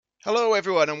Hello,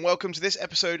 everyone, and welcome to this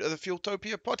episode of the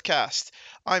Fueltopia podcast.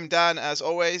 I'm Dan, as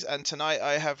always, and tonight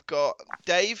I have got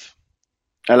Dave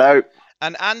Hello.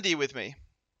 and Andy with me.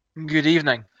 Good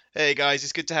evening. Hey guys,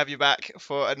 it's good to have you back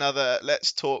for another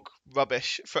Let's Talk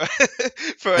Rubbish for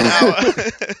for an hour.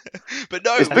 But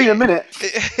no, It's been a minute.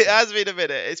 It has been a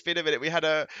minute. It's been a minute. We had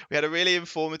a really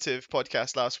informative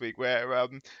podcast last week where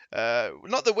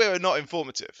not that we're not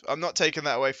informative. I'm not taking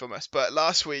that away from us. But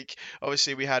last week,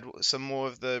 obviously, we had some more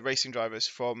of the racing drivers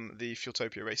from the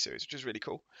Fueltopia race series, which is really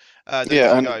cool. Did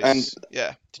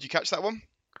you catch that one?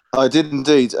 I did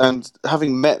indeed. And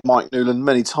having met Mike Newland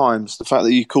many times, the fact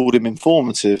that you called him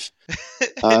informative,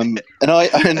 and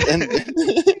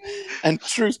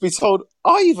truth be told,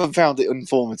 I even found it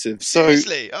informative. So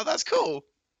Seriously? Oh, that's cool.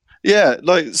 yeah,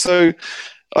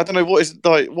 I don't know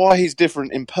why he's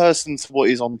different in person to what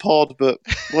he's on pod, but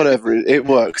whatever, it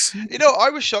works.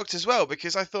 I was shocked as well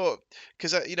because I thought,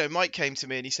 Mike came to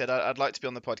me and he said, I'd like to be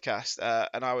on the podcast.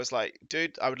 And I was like,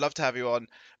 dude, I would love to have you on,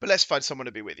 but let's find someone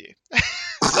to be with you.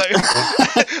 So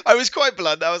I was quite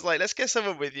blunt. I was like, let's get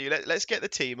someone with you. Let's get the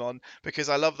team on because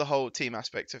I love the whole team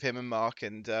aspect of him and Mark.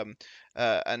 And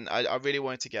I really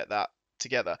wanted to get that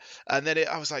together. And then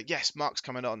I was like, yes, Mark's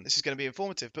coming on. This is going to be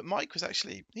informative. But Mike was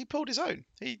he pulled his own.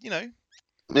 He did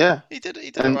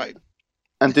it right.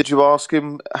 And did you ask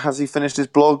him, has he finished his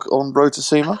blog on Road to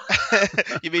SEMA?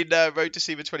 You mean Road to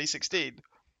SEMA 2016?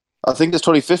 I think it's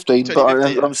 2015,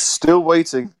 but I'm still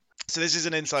waiting. So this is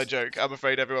an inside joke, I'm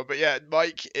afraid, everyone. But yeah,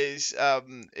 Mike is a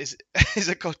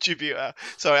contributor.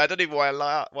 Sorry, I don't even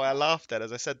know why I laughed then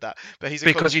as I said that. But he's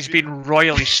been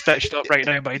royally stitched up right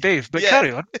now by Dave. But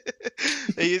carry on.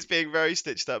 He is being very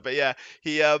stitched up. But yeah,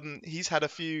 he's had a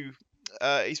few.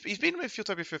 He's been with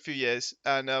Fueltopia for a few years,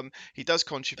 and he does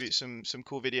contribute some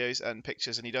cool videos and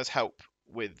pictures, and he does help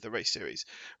with the race series.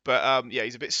 But yeah,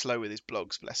 he's a bit slow with his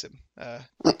blogs, bless him.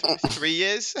 3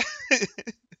 years.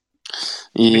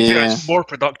 Yeah, it's more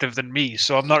productive than me,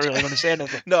 so I'm not really going to say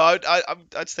anything. No,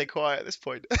 I'd stay quiet at this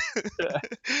point. Yeah.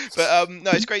 But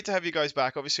no, it's great to have you guys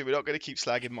back. Obviously, we're not going to keep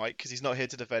slagging Mike because he's not here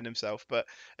to defend himself. But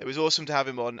it was awesome to have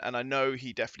him on, and I know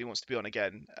he definitely wants to be on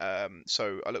again.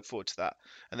 So I look forward to that,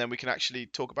 and then we can actually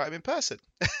talk about him in person.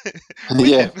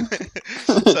 Yeah.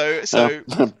 So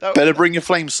better bring your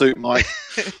flame suit, Mike.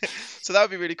 So that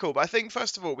would be really cool. But I think,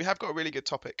 first of all, we have got a really good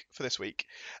topic for this week.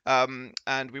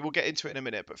 And we will get into it in a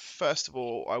minute. But first of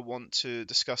all, I want to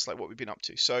discuss what we've been up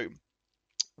to. So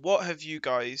what have you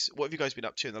guys been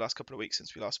up to in the last couple of weeks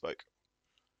since we last spoke?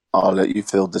 I'll let you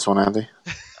field this one, Andy.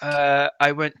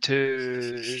 I went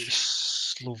to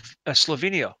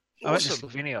Slovenia. Awesome. I went to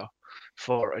Slovenia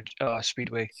for a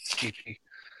Speedway GP.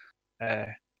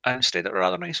 And stayed at a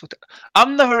rather nice hotel.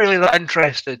 I'm never really that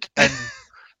interested in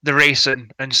the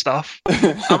racing and stuff.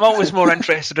 I'm always more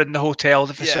interested in the hotel,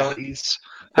 the facilities,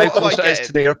 how close it is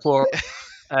to the airport,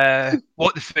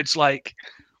 what the food's like.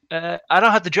 And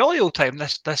I had the jolly old time.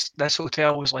 This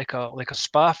hotel was like a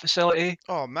spa facility.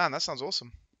 Oh man, that sounds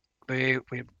awesome. Me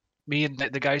and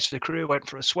the guys for the crew went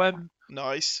for a swim.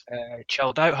 Nice.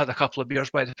 Chilled out, had a couple of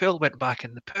beers by the pool, went back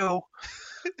in the pool.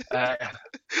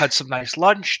 Had some nice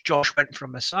lunch. Josh went for a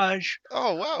massage.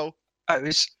 Oh wow! It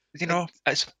was,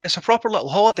 it's a proper little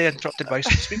holiday interrupted by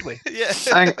some Speedway. Yeah.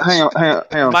 Hang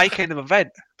on. My kind of event.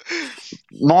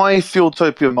 My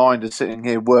Fueltopia mind is sitting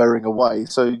here whirring away.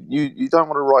 So you don't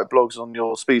want to write blogs on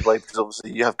your Speedway because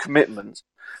obviously you have commitments.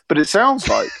 But it sounds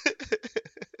like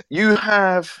you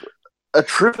have a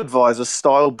TripAdvisor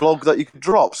style blog that you can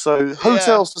drop. So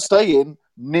hotels to stay in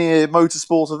near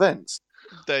motorsport events.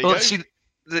 There you go. See,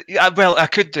 I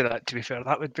could do that. To be fair,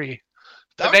 that would be.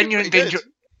 But then you're in danger.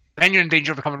 Then you're in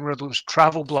danger of becoming one of those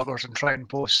travel bloggers and try and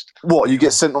post. What, you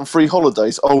get sent on free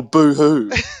holidays? Oh,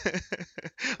 boo-hoo.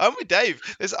 I'm with Dave.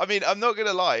 I'm not going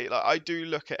to lie. I do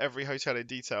look at every hotel in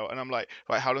detail, and I'm like,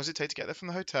 right, how long does it take to get there from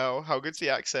the hotel? How good's the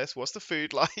access? What's the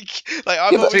food like?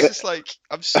 I'm always just like,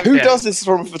 I'm so... Who does this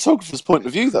from a photographer's point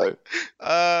of view, though?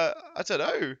 I don't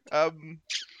know.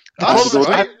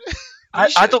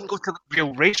 I don't go to the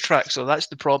real racetrack, so that's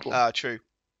the problem. True.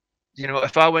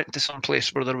 If I went to some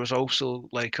place where there was also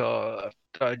like a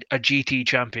GT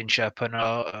championship and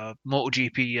a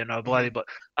MotoGP and a blah, but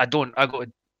I don't. I go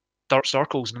to dirt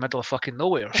circles in the middle of fucking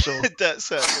nowhere. So dirt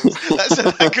circles.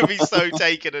 That could be so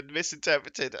taken and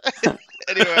misinterpreted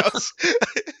anywhere else.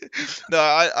 No,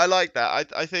 I like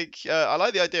that. I think I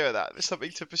like the idea of that. There's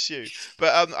something to pursue.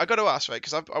 But I got to ask, right?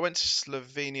 Because I went to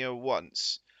Slovenia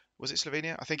once. Was it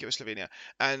Slovenia? I think it was Slovenia.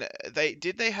 And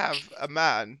they have a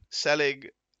man selling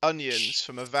onions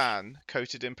from a van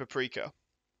coated in paprika?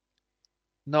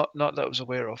 Not that I was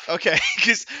aware of. Okay,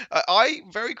 because I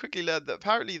very quickly learned that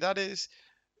apparently that is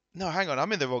No, hang on,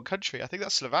 I'm in the wrong country. I think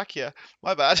that's Slovakia.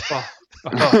 My bad. Oh,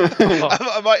 oh,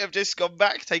 I might have just gone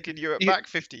back, taken Europe you, back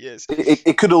 50 years.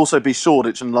 It could also be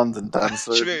Shoreditch and London, Dan.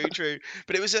 So True.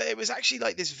 But it was actually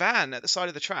like this van at the side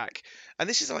of the track, and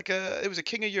this is like it was a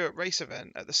King of Europe race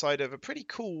event at the side of a pretty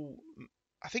cool.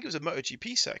 I think it was a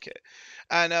MotoGP circuit,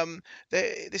 and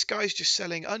this guy's just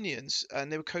selling onions, and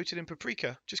they were coated in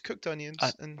paprika, just cooked onions,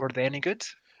 and were they any good?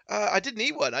 I didn't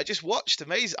eat one. I just watched,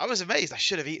 amazed. I was amazed. I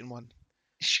should have eaten one.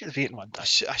 You should have eaten one. I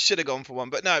should have gone for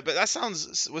one, but no. But that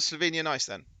sounds was Slovenia nice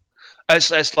then?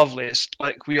 It's lovely. It's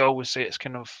like we always say, it's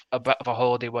kind of a bit of a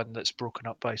holiday one that's broken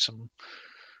up by some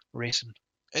racing.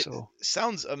 It So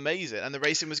sounds amazing, and the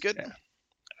racing was good. yeah,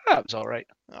 that was all right.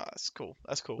 Oh, that's cool.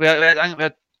 That's cool. I think we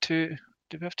had two.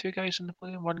 Did we have two guys in the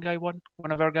play? One guy won.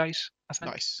 One of our guys, I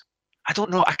think. Nice. I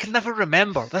don't know. I can never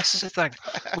remember. This is the thing.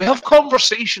 We have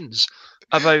conversations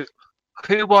about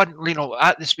who won,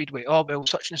 at the speedway. Oh, well,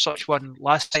 such and such won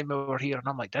last time we were here, and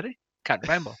I'm like, did he? Can't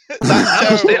remember. I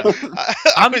was there.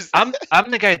 I'm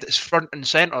the guy that's front and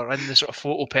center in the sort of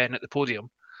photo pen at the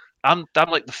podium. I'm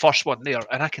like the first one there,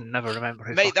 and I can never remember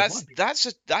who. Mate, won.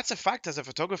 that's a fact as a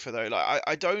photographer though. Like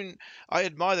I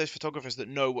admire those photographers that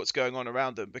know what's going on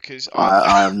around them because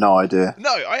I have no idea. No,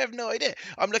 I have no idea.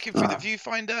 I'm looking through the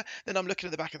viewfinder, then I'm looking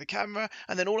at the back of the camera,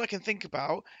 and then all I can think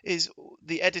about is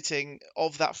the editing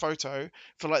of that photo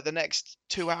for like the next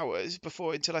 2 hours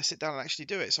until I sit down and actually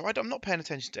do it. So I'm not paying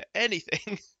attention to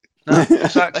anything. No,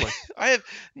 exactly. I have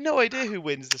no idea who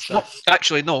wins the stuff. No,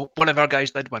 actually, no. One of our guys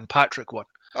did win. Patrick won.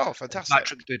 Oh, fantastic.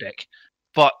 Patrick Dudek.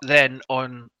 But then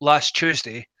on last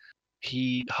Tuesday,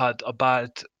 he had a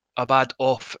bad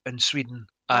off in Sweden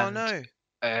and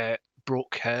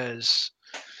broke his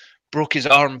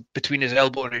arm between his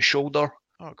elbow and his shoulder.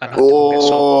 Oh, and crap.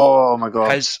 Oh my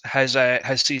god! His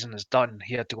season is done.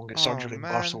 He had to go and get surgery in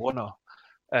man. Barcelona.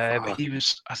 But he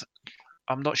was.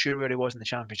 I'm not sure where he was in the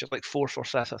championship, like 4th or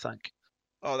 5th, I think.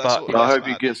 Oh, that's But, I hope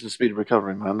bad. he gets the speed of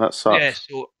recovery, man. That sucks. Yeah,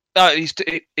 so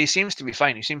he seems to be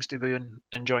fine. He seems to be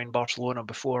enjoying Barcelona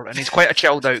before, and he's quite a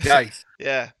chilled out guy.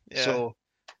 Yeah. So,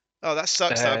 oh, that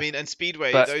sucks. Though. I mean, and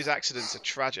Speedway, those accidents are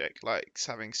tragic. Like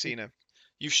having seen them,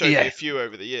 you've shown me a few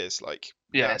over the years. Like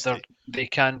they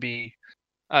can be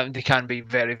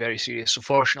very, very serious. So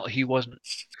fortunately, he wasn't.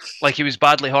 Like he was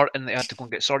badly hurt, and they had to go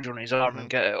and get surgery on his arm and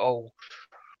get it all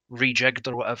rejigged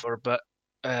or whatever. But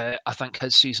I think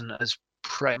his season is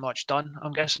pretty much done,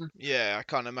 I'm guessing. Yeah, I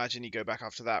can't imagine you go back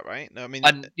after that, right? No, I mean,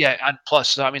 and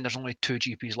plus, I mean, there's only 2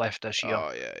 GPs left this year.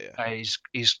 Oh yeah. He's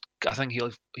I think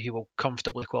he will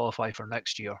comfortably qualify for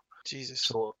next year. Jesus.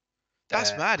 So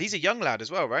that's mad. He's a young lad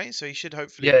as well, right? So he should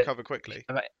hopefully recover quickly.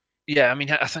 I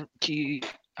mean, I think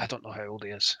I don't know how old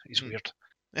he is. He's weird.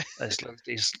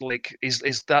 He's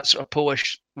that sort of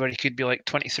Polish where he could be like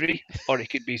 23 or he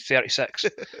could be 36,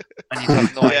 and you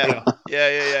have no idea.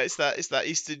 Yeah. It's that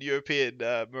Eastern European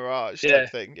mirage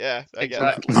type thing. Yeah, I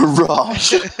exactly. get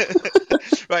Mirage.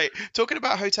 Right. Talking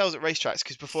about hotels at racetracks,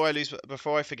 because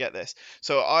before I forget this.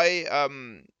 So I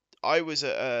was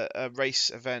at a race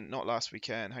event not last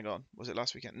weekend. Hang on, was it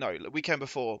last weekend? No, the weekend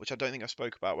before, which I don't think I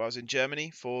spoke about. Where I was in Germany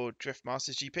for Drift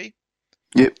Masters GP.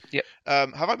 Yep.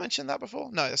 Have I mentioned that before?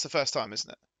 No, that's the first time, isn't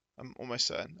it? I'm almost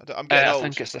certain. I'm getting old. I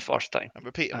think it's the first time. I'm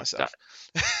repeating myself.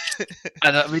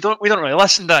 And we don't really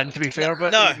listen, Dan, to be fair.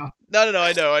 But no.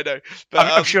 I know.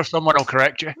 But I'm sure someone will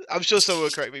correct you. I'm sure someone will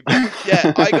correct me. But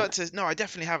yeah, I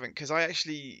definitely haven't, because I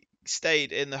actually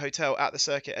stayed in the hotel at the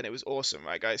circuit, and it was awesome,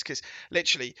 right, guys? Because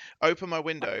literally, opened my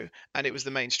window and it was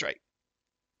the main straight.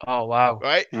 Oh wow!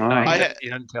 Right? You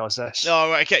didn't tell us this.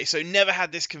 No, right, okay. So never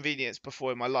had this convenience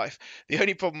before in my life. The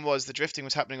only problem was the drifting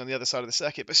was happening on the other side of the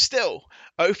circuit, but still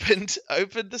opened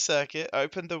the circuit,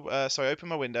 opened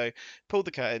my window, pulled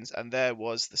the curtains, and there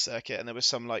was the circuit, and there was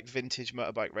some like vintage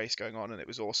motorbike race going on, and it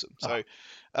was awesome. So,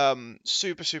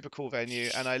 super super cool venue,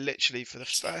 and I literally for the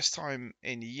first time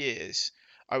in years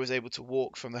I was able to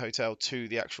walk from the hotel to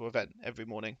the actual event every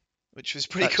morning, which was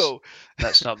pretty cool.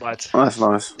 That's not bad. That's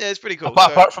nice. Yeah, it's pretty cool.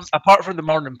 Apart from the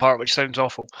morning part, which sounds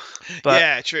awful. But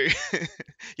yeah, true.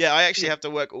 Yeah, I actually have to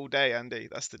work all day, Andy.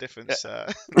 That's the difference.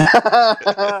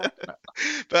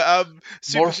 But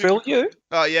more Phil, you?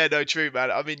 Oh yeah, no, true, man.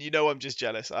 I mean, I'm just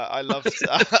jealous. I loved.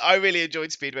 I really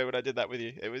enjoyed Speedway when I did that with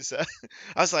you. It was. I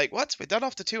was like, what? We're done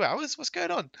after 2 hours? What's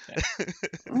going on?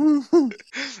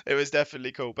 It was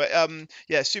definitely cool. But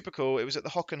yeah, super cool. It was at the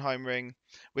Hockenheim Ring,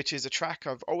 which is a track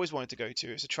I've always wanted to go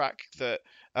to. It's a track that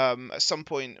at some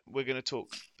point we're going to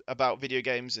talk about video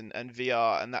games and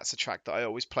VR, and that's a track that I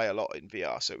always play a lot in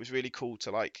VR. So it was really cool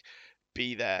to like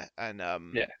be there and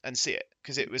Yeah. and see it,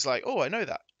 because it was like, oh, I know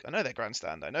that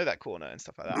grandstand, I know that corner and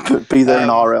stuff like that. Be there in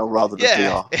RL rather than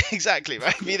Yeah, DR. exactly,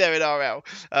 right. Be there in RL.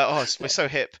 We're so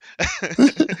hip.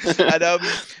 And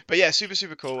but yeah, super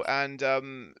super cool. And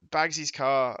Bagsy's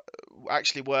car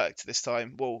actually worked this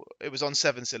time. Well, it was on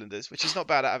 7 cylinders, which is not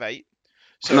bad out of 8.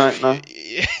 So No.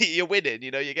 you're winning,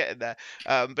 you're getting there.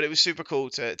 But it was super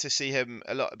cool to see him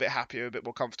a bit happier, a bit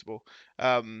more comfortable.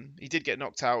 He did get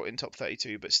knocked out in top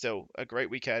 32, but still a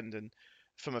great weekend. And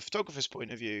from a photographer's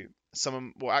point of view,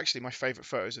 actually my favourite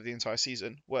photos of the entire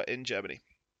season were in Germany.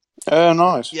 Oh,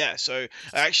 nice. Yeah, so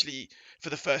I actually, for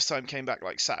the first time, came back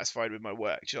like satisfied with my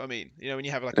work. Do you know what I mean? When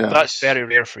you have like a Yeah. That's nice. very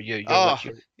rare for you. You're Oh, like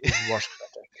your own worst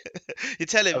critic. you're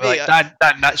telling I'm me. like,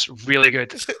 Dan, that's really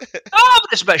good. Oh,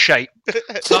 but it's a bit shite.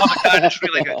 No, but Dan, it's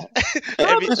really good. Oh,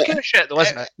 Every- but it's kind of shit though,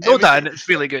 isn't it? No, everything- Dan, it's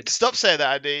really good. Stop saying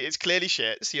that, Andy. It's clearly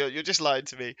shit. So you're just lying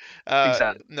to me.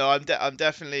 Exactly. No, I'm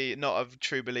definitely not a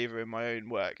true believer in my own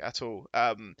work at all.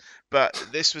 But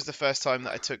this was the first time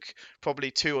that I took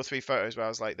probably 2 or 3 photos where I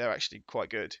was like, they're actually quite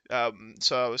good.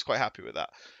 So I was quite happy with that.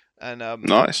 And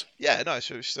Nice. yeah, no.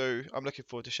 So I'm looking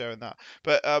forward to sharing that.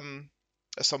 But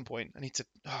at some point, I need to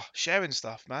sharing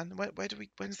stuff, man.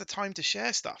 When's the time to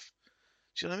share stuff?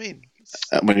 Do you know what I mean?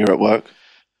 When you're at work.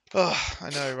 Oh, I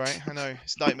know, right? I know,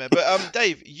 it's a nightmare. But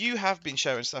Dave, you have been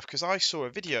sharing stuff because I saw a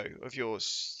video of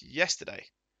yours yesterday.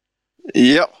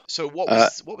 Yep. So what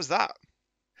was that?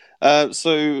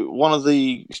 So one of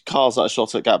the cars that I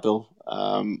shot at Gatville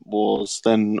was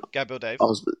then Gabriel Dave. I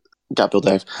was Gatville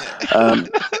Dave.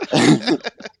 Yeah.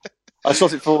 I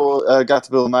shot it for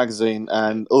Gatville magazine,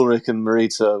 and Ulrich and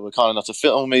Marita were kind enough to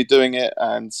film me doing it,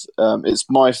 and it's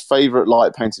my favourite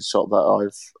light painted shot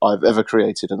that I've ever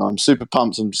created, and I'm super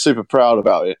pumped and super proud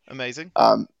about it. Amazing.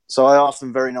 So I asked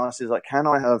them very nicely, like, can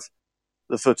I have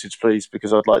the footage, please?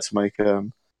 Because I'd like to make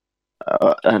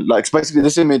and like basically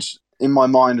this image in my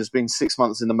mind has been 6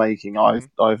 months in the making. I've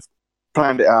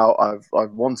planned it out.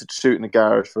 I've wanted to shoot in a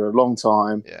garage for a long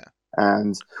time. Yeah.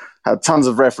 And had tons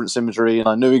of reference imagery, and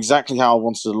I knew exactly how I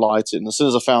wanted to light it. And as soon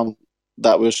as I found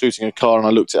that we were shooting a car and I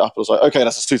looked it up, I was like, okay,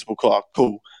 that's a suitable car,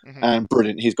 cool, and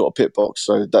brilliant. He's got a pit box,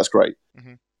 so that's great.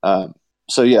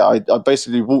 So yeah, I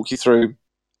basically walk you through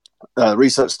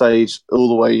research stage all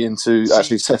the way into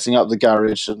actually setting up the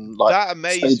garage, and like that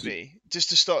amazed me. Just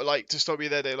to stop you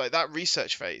there, Dave, like that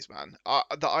research phase, man.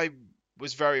 That I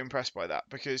was very impressed by that,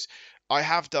 because I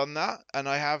have done that, and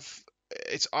I have.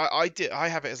 I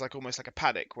have it as like almost like a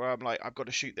panic where I'm like, I've got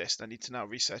to shoot this and I need to now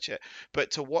research it.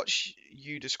 But to watch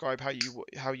you describe how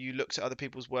you looked at other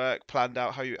people's work, planned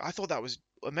out I thought that was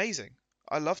amazing.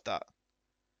 I loved that.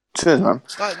 cheers, man.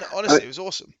 Honestly, it was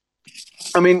awesome.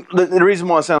 I mean, the reason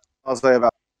why I sound I'll say about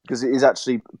it, because it is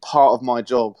actually part of my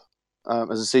job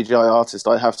as a CGI artist.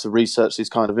 I have to research these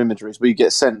kind of imageries. We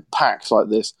get sent packs like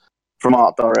this from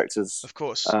art directors, of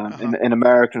course, in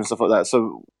America and stuff like that.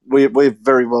 So we're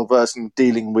very well versed in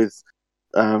dealing with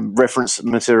reference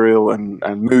material and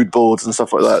mood boards and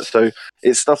stuff like that. So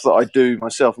it's stuff that I do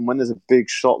myself. And when there's a big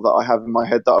shot that I have in my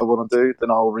head that I want to do, then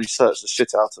I'll research the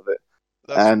shit out of it.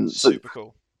 That's super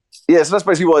cool. Yeah, so that's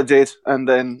basically what I did. And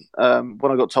then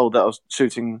when I got told that I was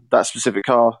shooting that specific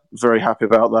car, very happy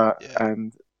about that. Yeah.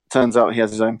 And turns out he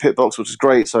has his own pit box, which is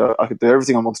great. So I could do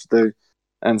everything I wanted to do.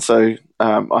 And so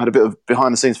I had a bit of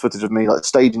behind the scenes footage of me like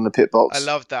staging the pit box. I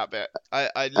loved that bit.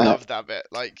 I loved that bit.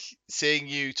 Like seeing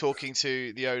you talking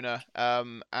to the owner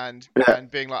and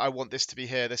being like, I want this to be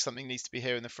here. There's something needs to be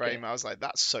here in the frame. I was like,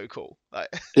 that's so cool. Like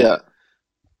yeah.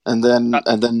 And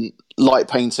then light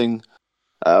painting,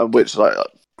 which like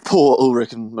poor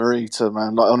Ulrich and Marita,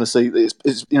 man. Like honestly,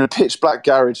 it's in a pitch black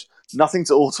garage, nothing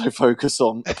to autofocus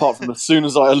on apart from as soon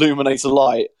as I illuminate a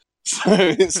light. So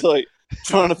it's like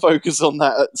trying to focus on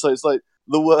that. So it's like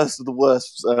the worst of the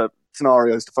worst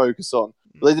scenarios to focus on.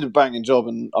 But they did a banging job,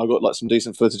 and I got like some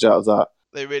decent footage out of that.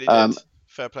 They really did.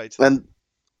 Fair play to them.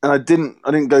 And I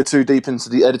didn't go too deep into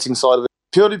the editing side of it,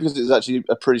 purely because it was actually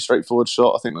a pretty straightforward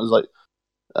shot. I think there was like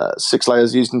 6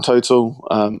 layers used in total,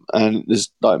 and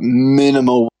there's like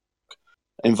minimal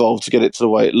involved to get it to the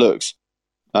way it looks,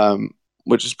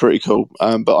 which is pretty cool.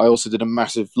 But I also did a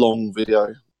massive long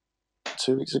video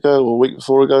 2 weeks ago or a week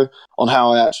before ago on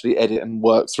how I actually edit and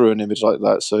work through an image like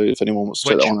that. So if anyone wants to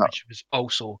check that one out, which was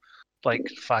also like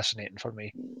fascinating for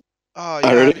me. Oh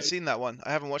yeah, really? I haven't seen that one.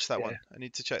 I haven't watched that one. I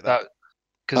need to check that.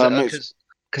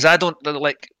 Because I don't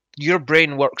like your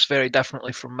brain works very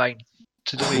differently from mine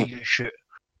to the way you shoot,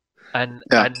 and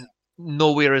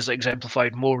nowhere is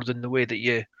exemplified more than the way that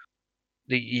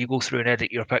you go through and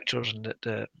edit your pictures,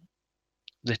 and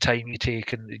the time you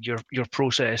take and your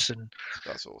process and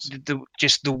That's awesome.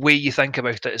 just the way you think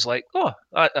about it is like, oh,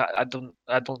 I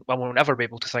won't ever be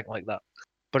able to think like that,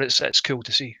 but it's cool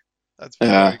to see. That's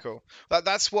Yeah. very cool.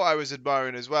 That's what I was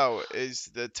admiring as well, is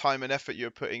the time and effort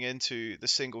you're putting into the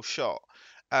single shot.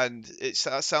 And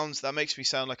that makes me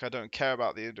sound like I don't care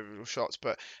about the individual shots,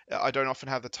 but I don't often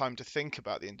have the time to think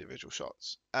about the individual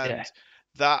shots. Yeah. And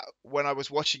that, when I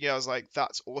was watching it, I was like,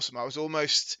 that's awesome. I was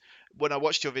almost, when I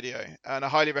watched your video, and I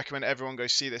highly recommend everyone go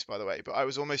see this, by the way, but I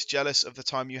was almost jealous of the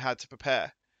time you had to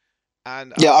prepare.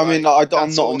 And I Yeah, was I mean, like, I'm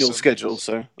that's not on your awesome. schedule,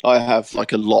 so I have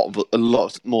like a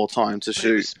lot more time to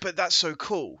shoot. But that's so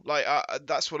cool. Like,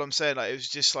 that's what I'm saying. Like, it was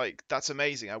just like, that's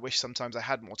amazing. I wish sometimes I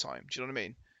had more time. Do you know what I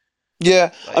mean?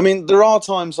 Yeah, Like, I mean, there are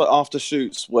times like after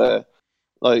shoots where,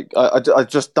 like, I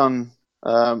just done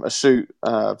a shoot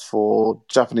for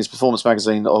Japanese Performance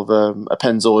Magazine of a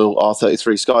Pennzoil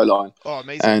R33 Skyline, oh,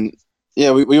 amazing. and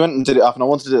yeah, we went and did it up, and I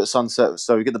wanted to do it at sunset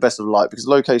so we get the best of the light because the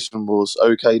location was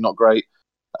okay, not great,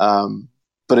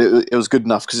 but it was good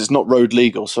enough because it's not road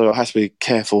legal, so I have to be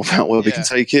careful about where we can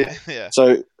take it. Yeah.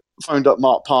 So phoned up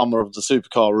Mark Palmer of the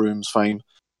Supercar Rooms fame,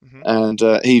 Mhm.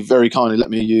 and he very kindly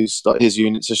let me use like his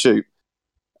unit to shoot.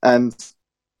 And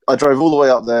I drove all the way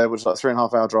up there, which was like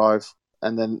 3.5 hour drive,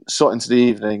 and then shot into the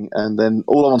evening. And then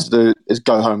all I wanted to do is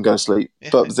go home, go to sleep. Yeah.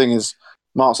 But the thing is,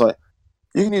 Mark's like,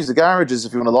 you can use the garages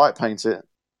if you want to light paint it.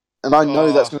 And I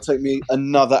know that's going to take me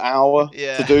another hour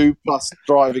Yeah. to do, plus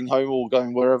driving home or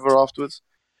going wherever afterwards.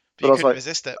 But I you was couldn't like,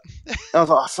 resist it. I was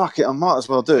like, oh, fuck it, I might as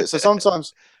well do it. So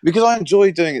sometimes, because I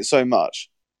enjoy doing it so much,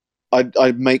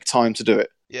 I make time to do it.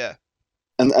 Yeah.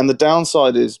 And the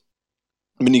downside is,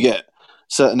 when you get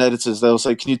certain editors, they'll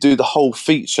say, can you do the whole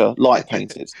feature light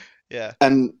painted? Yeah.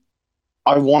 And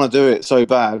I want to do it so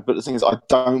bad, but the thing is, I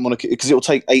don't want to, because it'll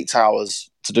take 8 hours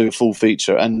to do a full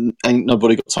feature, and ain't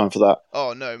nobody got time for that.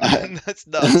 Oh no, man, that's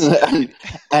nuts.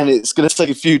 and it's going to take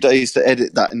a few days to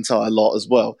edit that entire lot as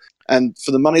well. And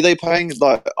for the money they're paying,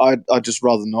 like I'd just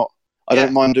rather not. I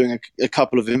don't mind doing a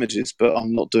couple of images, but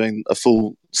I'm not doing a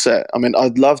full set. I mean,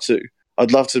 I'd love to.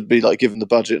 I'd love to be like given the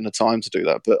budget and the time to do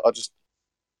that, but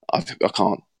I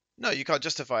can't. No, you can't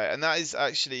justify it, and that is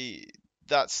actually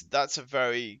that's a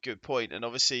very good point. And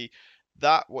obviously,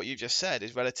 that what you just said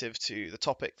is relative to the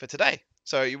topic for today.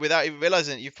 So without even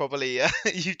realizing it, you've probably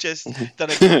you've just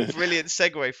done a brilliant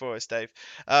segue for us, Dave.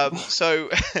 So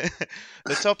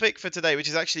the topic for today, which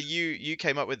is actually you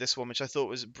came up with this one, which I thought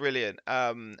was brilliant.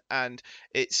 And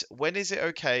it's, when is it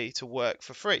okay to work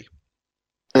for free?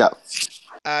 Yeah.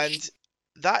 And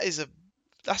that's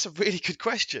a really good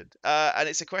question. And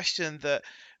it's a question that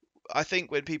I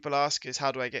think when people ask us,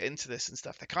 how do I get into this and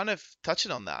stuff, they're kind of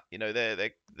touching on that, you know,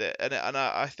 and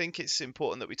I think it's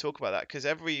important that we talk about that, because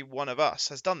every one of us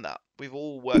has done that. We've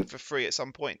all worked for free at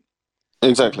some point.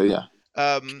 Exactly. Yeah.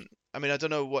 I mean, I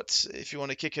don't know if you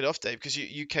want to kick it off, Dave, because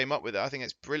you came up with it. I think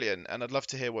it's brilliant, and I'd love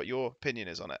to hear what your opinion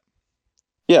is on it.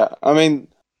 Yeah. I mean,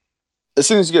 as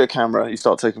soon as you get a camera, you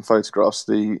start taking photographs.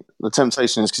 The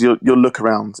temptation is, because you'll look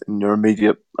around in your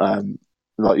immediate,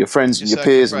 like your friends and your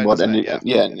peers and what, and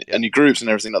and your groups and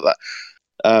everything like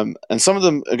that. And some of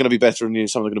them are going to be better than you,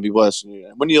 some are going to be worse than you.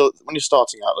 And when you're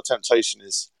starting out, the temptation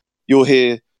is, you'll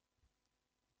hear,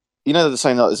 you know, the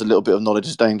saying that there's a little bit of knowledge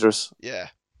is dangerous. Yeah.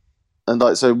 And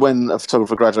like, so when a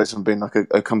photographer graduates from being like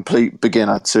a complete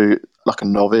beginner to like a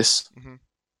novice,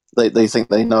 they think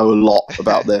they know a lot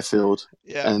about their field.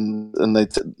 Yeah. And they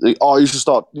you should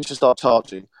start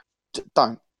charging.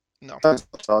 Don't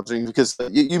start charging, because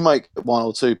you make 1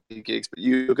 or 2 gigs, but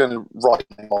you're going to write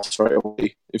your name off straight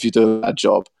away if you do a bad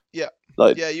job. Yeah.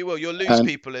 Like, yeah, you will. You'll lose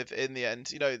people if in the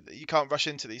end. You know, you can't rush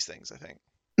into these things, I think.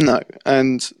 No,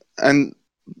 and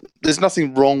there's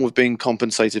nothing wrong with being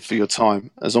compensated for your time,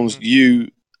 as long as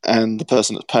you and the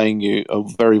person that's paying you are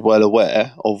very well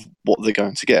aware of what they're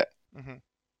going to get.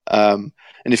 And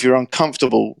if you're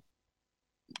uncomfortable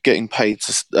getting paid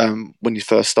when you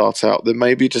first start out, then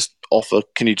maybe just offer,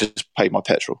 can you just pay my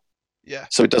petrol? Yeah.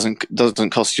 So it doesn't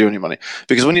cost you any money.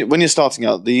 Because when you're starting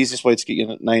out, the easiest way to get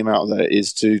your name out there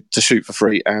is to shoot for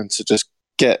free and to just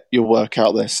get your work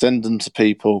out there, send them to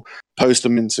people, post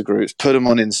them into groups, put them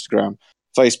on Instagram,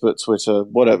 Facebook, Twitter,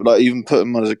 whatever. Like, even put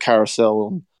them on as a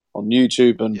carousel on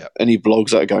YouTube and any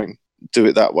blogs that are going, do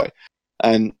it that way.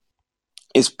 And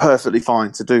it's perfectly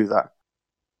fine to do that.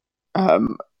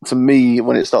 To me,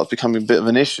 when it starts becoming a bit of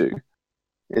an issue,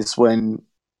 it's when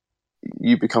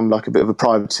you become like a bit of a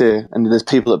privateer, and there's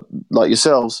people that, like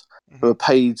yourselves, who are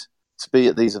paid to be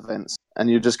at these events,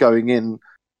 and you're just going in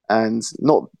and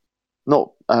not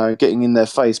getting in their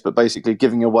face, but basically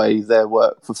giving away their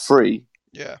work for free.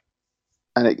 Yeah.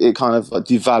 And it kind of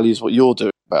devalues what you're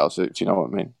doing. about it. Do you know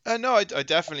what I mean? No, I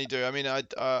definitely do. I mean,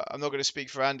 I'm not going to speak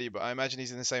for Andy, but I imagine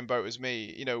he's in the same boat as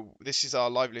me. You know, this is our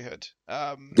livelihood.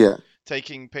 Yeah,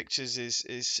 Taking pictures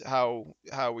is how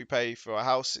we pay for our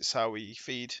house. It's how we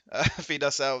feed feed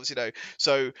ourselves. You know,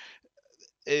 so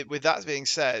with that being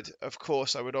said, of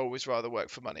course, I would always rather work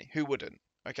for money. Who wouldn't?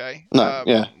 Okay. no,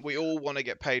 yeah, We all want to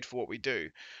get paid for what we do,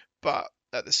 but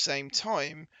at the same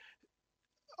time,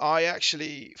 I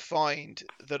actually find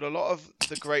that a lot of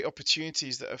the great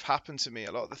opportunities that have happened to me,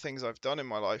 a lot of the things I've done in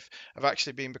my life, have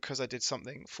actually been because I did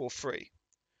something for free.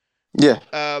 yeah,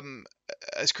 Um,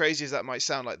 as crazy as that might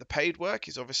sound, like the paid work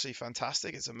is obviously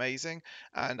fantastic, it's amazing,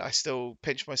 and I still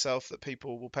pinch myself that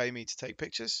people will pay me to take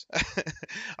pictures.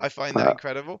 I find that uh,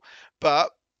 incredible.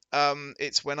 But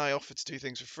it's when I offer to do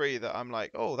things for free that I'm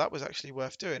like, oh, that was actually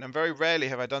worth doing. And very rarely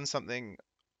have I done something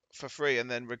for free and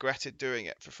then regretted doing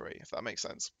it for free, if that makes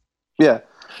sense. yeah.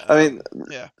 I mean,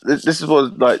 Yeah. this is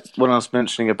what like when I was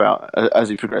mentioning about as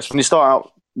you progress. When you start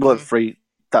out work Mhm. free,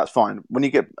 that's fine. When you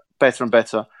get better and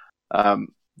better,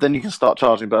 then you can start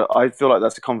charging. But I feel like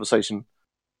that's a conversation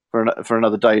for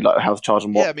another day, like how to charge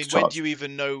and Yeah, I what to mean, when do charge. you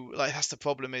even know? Like, that's the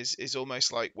problem. Is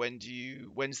almost like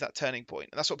when's that turning point?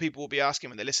 And that's what people will be asking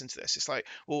when they listen to this. It's like,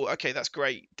 well, okay, that's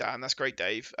great, Dan. That's great,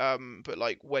 Dave. But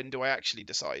like, when do I actually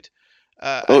decide?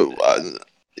 And Oh, do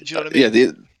you know what I yeah.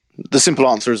 mean? The simple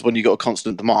answer is when you got a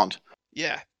constant demand.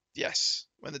 Yeah. Yes.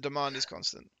 When the demand is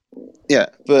constant. Yeah,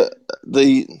 but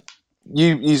the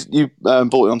you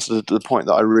brought it onto the point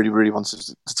that I really wanted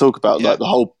to talk about. Yeah. Like the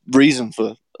whole reason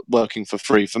for working for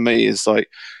free for me is like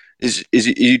is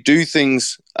you do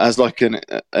things as like an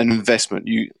investment.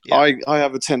 Yeah. I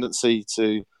have a tendency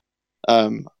to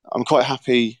I'm quite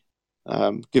happy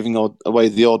giving away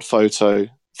the odd photo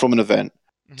from an event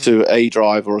Hmm. to a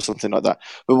driver or something like that.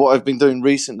 But what I've been doing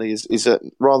recently is that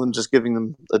rather than just giving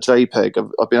them a JPEG,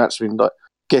 I've been actually like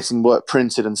getting work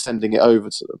printed and sending it over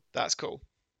to them. That's cool.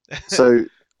 So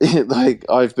like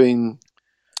I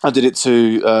did it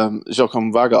to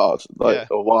Jocom Vagard, like Yeah.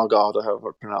 or Wargard, or however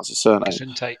I pronounce his surname.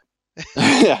 Gesundheit.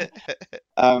 Yeah.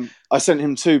 I sent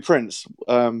him two prints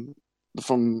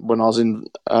from when I was in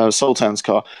Sultan's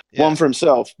car. One Yeah. for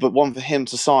himself, but one for him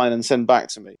to sign and send back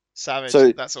to me. Savage.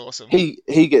 So That's awesome.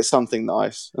 he gets something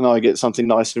nice, and I get something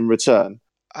nice in return.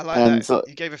 I like And that.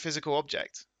 You gave a physical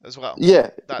object as well. yeah,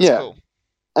 That's yeah. cool.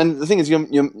 And the thing is,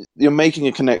 you're making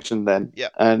a connection then, Yeah.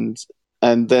 and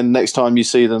then next time you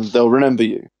see them, they'll remember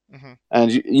you, Hmm.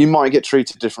 and you might get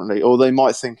treated differently, or they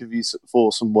might think of you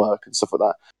for some work and stuff like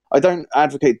that. I don't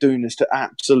advocate doing this to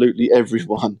absolutely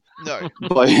everyone, No.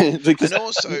 but because And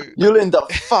also, you'll end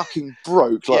up fucking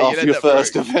broke like yeah, you'll after end your up broke.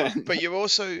 first event. But you're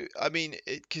also, I mean,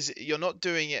 because you're not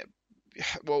doing it.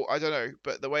 Well, I don't know,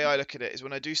 but the way I look at it is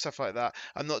when I do stuff like that,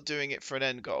 I'm not doing it for an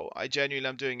end goal. I genuinely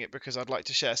am doing it because I'd like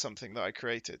to share something that I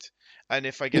created. And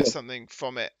if I get Yeah, something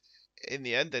from it in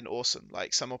the end, then awesome.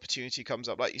 Like some opportunity comes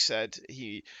up, like you said,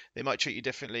 they might treat you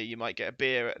differently. You might get a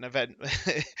beer at an event.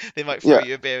 They might throw yeah.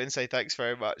 you a beer and say thanks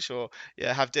very much, or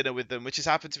yeah, have dinner with them, which has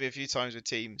happened to me a few times with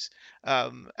teams.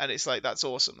 And it's like that's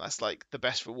awesome. That's like the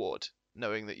best reward,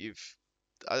 knowing that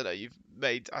I don't know, you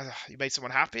made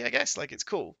someone happy, I guess. Like it's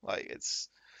cool. Like it's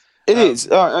It is.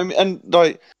 um I mean, and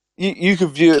like you could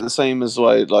view it the same as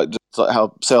way, like just like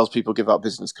how salespeople give out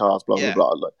business cards, blah blah yeah.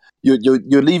 blah. Like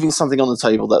you're leaving something on the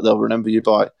table that they'll remember you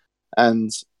by, and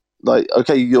like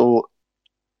okay,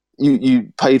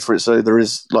 you paid for it, so there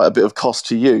is like a bit of cost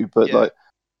to you, but Yeah. like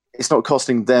it's not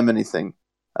costing them anything.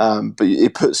 But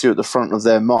it puts you at the front of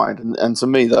their mind, and to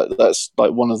me that's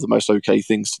like one of the most okay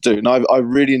things to do, and I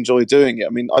really enjoy doing it. I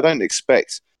mean, I don't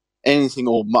expect anything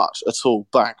or much at all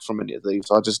back from any of these.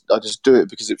 I just do it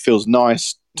because it feels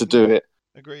nice to Hmm. do it,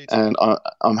 Agreed. and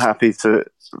I'm happy for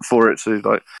it to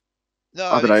like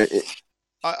I No, don't know.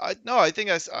 I no, I think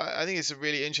it's a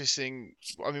really interesting.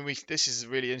 I mean, we this is a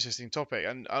really interesting topic,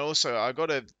 and also I got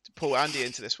to pull Andy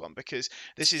into this one because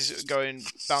this is going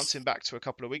bouncing back to a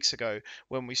couple of weeks ago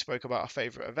when we spoke about our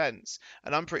favorite events,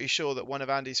 and I'm pretty sure that one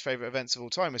of Andy's favorite events of all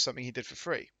time was something he did for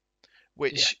free, Yeah.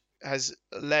 which has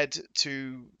led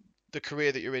to the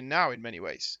career that you're in now in many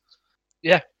ways.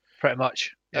 Yeah, pretty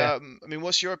much. Yeah. I mean,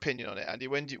 what's your opinion on it, Andy?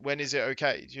 When is it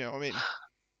okay? Do you know what I mean?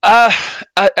 Uh,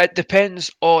 it depends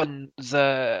on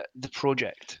the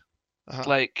project. Uh-huh.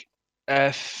 Like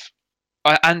if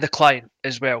and the client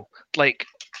as well. Like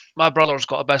my brother's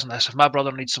got a business. If my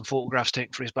brother needs some photographs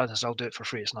taken for his business, I'll do it for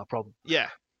free. It's not a problem. Yeah.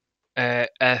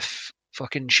 If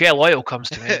fucking Shell Oil comes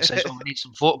to me and says, "Oh, we need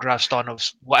some photographs done of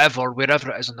whatever,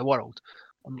 wherever it is in the world,"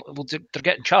 well, they're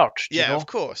getting charged, you Yeah, of know.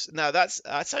 course. Now that's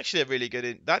actually a really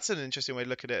good. That's an interesting way to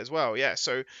look at it as well. Yeah.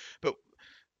 So, but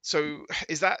So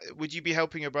would you be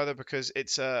helping your brother because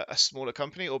it's a smaller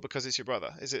company, or because it's your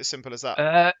brother? Is it as simple as that?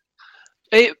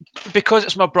 Because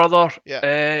it's my brother, Yeah.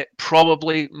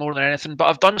 probably more than anything. But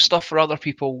I've done stuff for other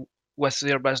people with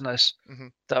their business hmm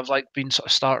that I've like been sort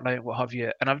of starting out, what have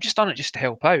you, and I've just done it just to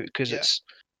help out because Yeah.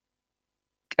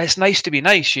 it's nice to be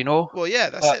nice, you know. Well, yeah,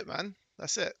 that's it, man.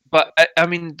 That's it. But I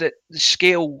mean, the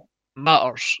scale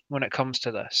matters when it comes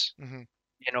to this, hmm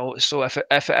you know. So if it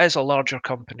is a larger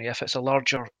company, if it's a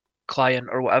larger client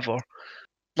or whatever,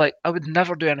 like I would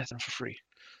never do anything for free.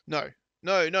 No,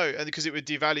 no, and because it would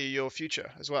devalue your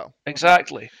future as well.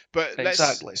 Exactly. But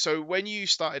Exactly. so when you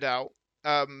started out,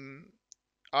 um,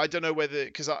 I don't know whether,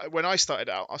 because when I started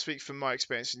out, I'll speak from my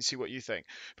experience and see what you think.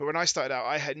 But when I started out,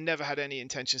 I had never had any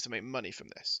intentions to make money from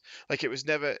this. Like, it was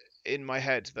never in my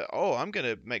head that, oh, I'm going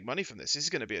to make money from this. This is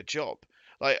going to be a job.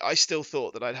 Like, I still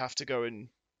thought that I'd have to go and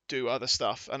do other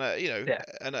stuff, and Yeah.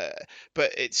 and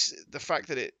but it's the fact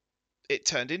that it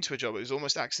turned into a job. It was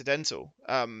almost accidental.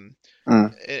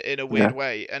 In a weird Yeah.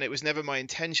 way, and it was never my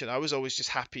intention. I was always just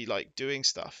happy like doing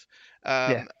stuff.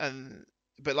 Yeah. And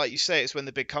but like you say, it's when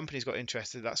the big companies got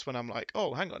interested, that's when I'm like,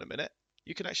 oh, hang on a minute,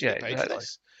 you can actually Yeah. get paid for Exactly.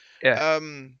 this. Yeah.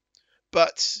 um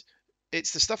but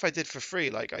it's the stuff I did for free.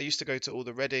 Like, I used to go to all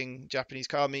the Reading Japanese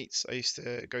car meets. I used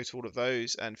to go to all of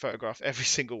those and photograph every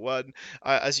single one.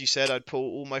 As you said, I'd pull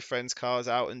all my friends' cars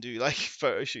out and do like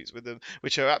photo shoots with them,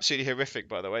 which are absolutely horrific,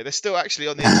 by the way. They're still actually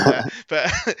on the internet.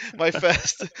 But my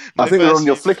first, I my think they're first on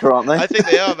your few, Flickr, aren't I they? think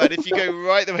they are, man. If you go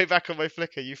right the way back on my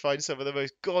Flickr, you find some of the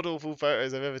most god awful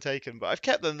photos I've ever taken. But I've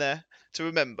kept them there to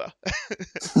remember.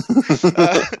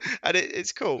 uh, and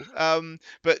it's cool.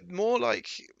 But more like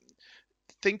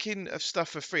thinking of stuff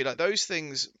for free, like those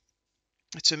things,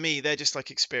 to me, they're just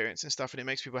like experience and stuff, and it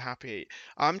makes people happy.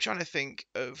 I'm trying to think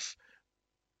of,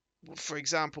 for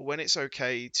example, when it's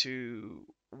okay to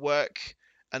work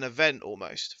an event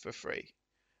almost for free.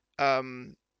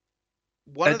 Um,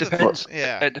 one It of the, What? depends.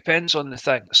 yeah, It depends on the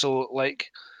thing. So like,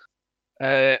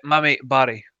 my mate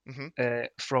Barry, hmm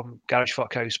from Garage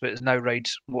Fuck House, but is now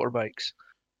rides motorbikes.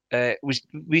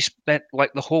 We spent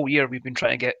like the whole year we've been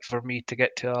trying to get for me to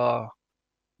get to a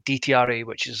DTRA,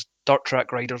 which is Dirt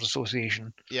Track Riders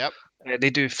Association. yep, They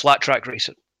do flat track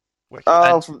racing, wicked,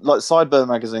 and Like Sideburn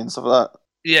magazine, stuff like that.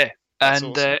 yeah, that's and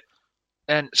awesome.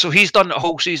 so he's done a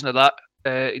whole season of that.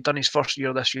 He'd done his first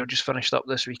year this year, just finished up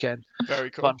this weekend. Very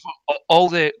But cool. all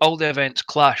the events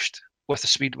clashed with the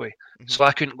speedway, hmm so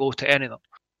I couldn't go to any of them.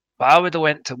 But I would have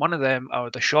went to one of them. I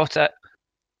would have shot it.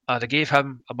 I'd have gave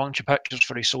him a bunch of pictures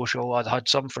for his social. I'd had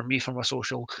some for me for my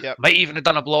social. Yep. Might even have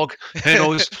done a blog. Who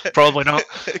knows? Probably not.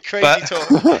 Crazy But talk.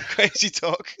 Crazy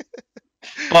talk.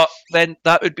 but then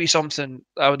that would be something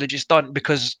I would have just done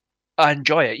because I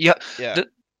enjoy it. Yeah, Yeah.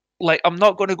 like I'm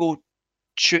not going to go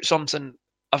shoot something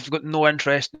I've got no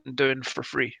interest in doing for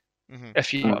free. hmm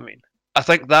If you know what I mean. I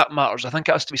think that matters. I think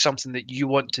it has to be something that you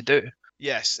want to do.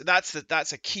 Yes,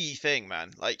 that's a key thing,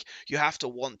 man. Like, you have to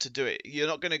want to do it. You're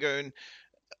not going to go and,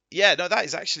 yeah, no, that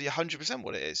is actually 100%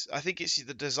 what it is. I think it's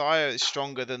the desire is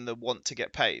stronger than the want to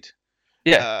get paid.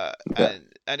 Yeah, Yeah.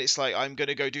 And it's like, I'm going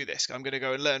to go do this. I'm going to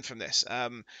go and learn from this. I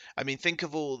mean, think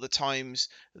of all the times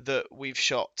that we've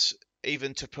shot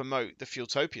even to promote the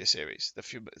Fueltopia series, the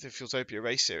Fueltopia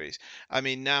race series. I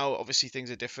mean, now obviously things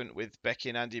are different with Becky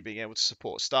and Andy being able to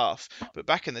support staff, but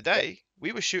back in the day,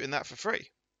 we were shooting that for free.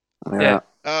 yeah. Yeah.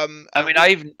 I And mean,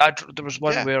 we, there was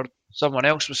one yeah. where someone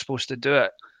else was supposed to do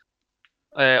it,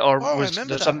 or Oh, I was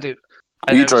remember there that. somebody,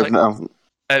 and You drove now.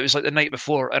 it was like the night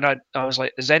before, and I was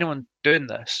like, is anyone doing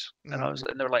this? And Mhm.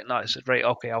 and they were like, no. I said, right,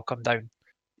 okay, I'll come down.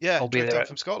 Yeah, I'll be drove there down at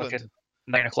from Scotland. fucking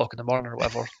 9 o'clock in the morning or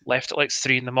whatever. Left at like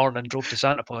 3 in the morning, drove to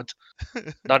Santa Pod,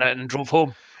 done it, and drove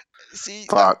home. See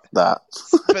that, Fuck that.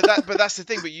 but that's the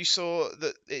thing. But you saw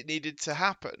that it needed to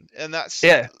happen, and that's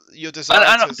Yeah, your desire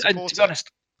to and to support be it.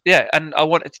 honest, yeah, and I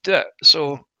wanted to do it.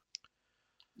 So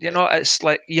Mhm. it's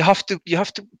like you have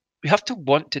to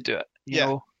want to do it.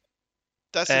 Yeah,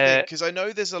 that's the thing. Uh, Because I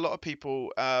know there's a lot of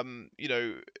people,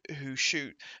 who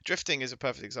shoot. Drifting is a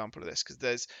perfect example of this,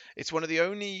 because it's one of the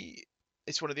only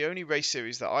it's one of the only race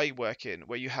series that I work in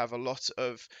where you have a lot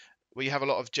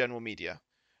of general media.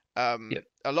 yeah,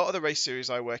 A lot of the race series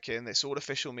I work in, it's all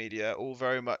official media, all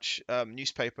very much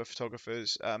newspaper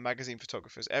photographers, magazine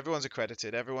photographers. Everyone's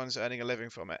accredited, everyone's earning a living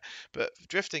from it. But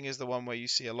drifting is the one where you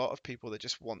see a lot of people that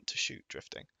just want to shoot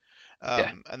drifting,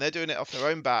 yeah. and they're doing it off their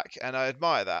own back, and I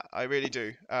admire that. I really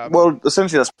do. Well,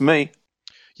 essentially, that's me.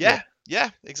 Yeah. Yeah, yeah,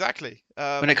 exactly.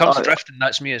 When it comes to I, drifting,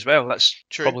 that's me as well. That's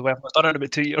True. probably why I've done it in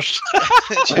about 2 years.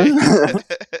 True.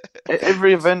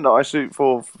 every event that I shoot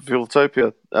for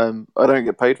Fueltopia, I don't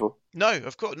get paid for. No,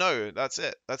 of course, no. That's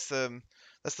it. That's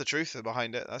the truth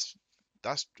behind it.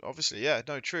 that's obviously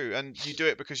true. And you do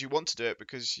it because you want to do it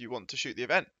because you want to shoot the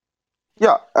event.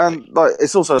 Yeah, and like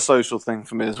it's also a social thing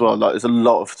for me as well. Like there's a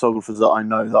lot of photographers that I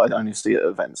know that I only see at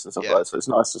events and stuff like that. So it's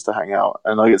nice just to hang out,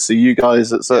 and I get to see you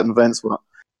guys at certain events. Well,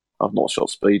 I've not shot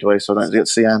Speedway, so I don't get to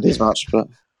see Andy as much. But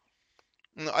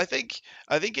I think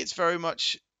it's very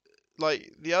much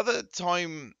like the other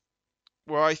time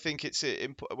where I think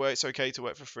where it's okay to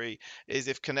work for free is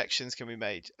if connections can be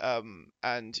made,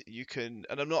 and you can.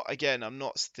 And I'm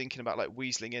not thinking about like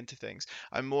weaseling into things.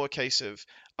 I'm more a case of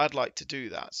I'd like to do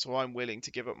that, so I'm willing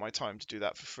to give up my time to do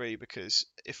that for free because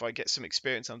if I get some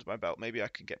experience under my belt, maybe I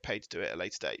can get paid to do it at a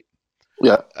later date.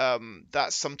 yeah,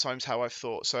 That's sometimes how I've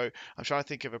thought. So I'm trying to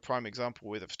think of a prime example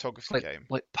with a photography game.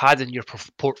 Like padding your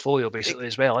portfolio basically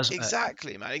as well, isn't it?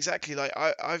 Exactly, man. Exactly. Like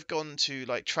I've gone to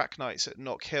like track nights at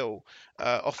Knock Hill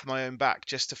off my own back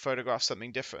just to photograph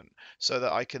something different, so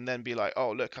that I can then be like,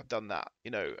 oh look, I've done that,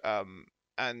 you know.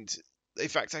 And in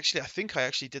fact, actually, I think I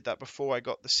actually did that before I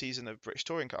got the season of British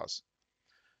Touring Cars.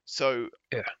 So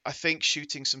Yeah. I think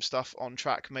shooting some stuff on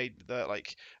track made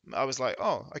I was like,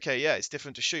 oh, okay, yeah, it's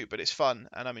different to shoot, but it's fun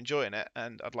and I'm enjoying it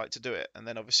and I'd like to do it. And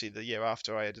then obviously the year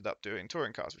after I ended up doing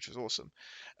touring cars, which was awesome.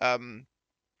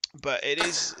 But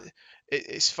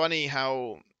it's funny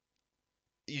how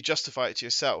you justify it to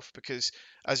yourself because,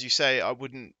 as you say, I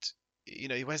wouldn't,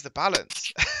 where's the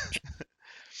balance?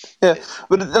 yeah.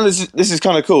 But then this is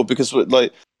kind of cool because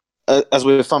as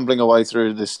we're fumbling away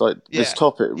through this this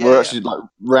topic, we're actually like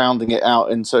rounding it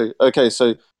out into okay.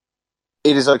 So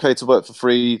it is okay to work for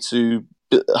free to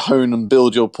hone and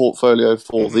build your portfolio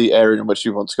for the area in which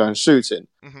you want to go and shoot in.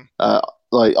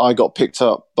 Like I got picked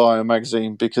up by a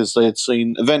magazine because they had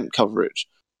seen event coverage.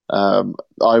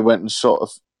 I went and shot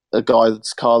a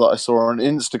guy's car that I saw on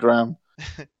Instagram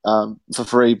for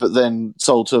free, but then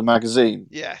sold to a magazine.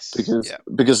 Yes,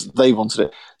 because they wanted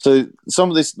it. So some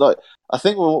of this, like I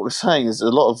think what we're saying is a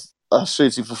lot of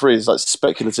shooting for free is like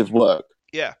speculative work.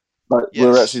 Yeah, like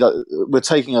we're actually we're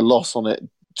taking a loss on it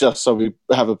just so we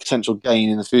have a potential gain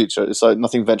in the future. It's like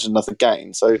nothing ventured, nothing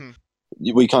gained. So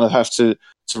we kind of have to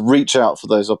reach out for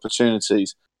those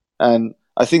opportunities. And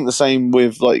I think the same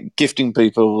with like gifting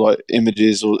people like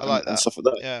images and stuff like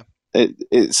that. Yeah.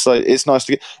 It's like it's nice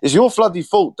to get. It's your bloody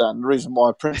fault, Dan. The reason why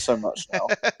I print so much now.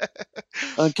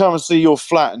 I come and see your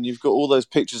flat, and you've got all those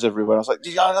pictures everywhere. I was like,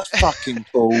 "Yeah, that's fucking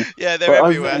cool." Yeah, they're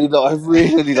everywhere. I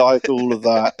really like all of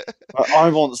that. I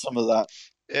want some of that.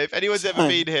 Yeah, if anyone's ever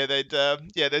been here, they'd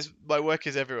there's my work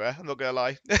is everywhere. I'm not gonna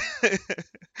lie.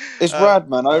 It's rad,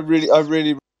 man. I really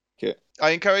like it. I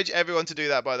encourage everyone to do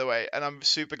that, by the way, and I'm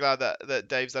super glad that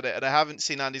Dave's done it. And I haven't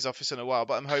seen Andy's office in a while,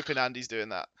 but I'm hoping Andy's doing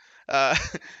that.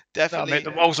 Definitely. No, mate,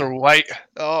 the walls are white.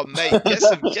 Oh, mate, get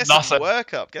some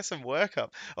work up. Get some work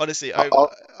up. Honestly, I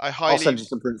highly. I'll send you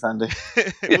some prints, Andy.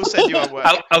 We'll send you our work.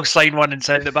 I'll sign one and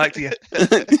send it back to you.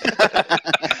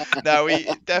 No, we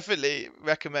definitely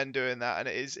recommend doing that, and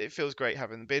it feels great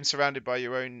being surrounded by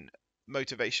your own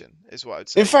motivation is what I'd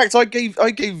say. In fact, I gave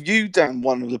you, Dan,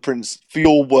 one of the prints for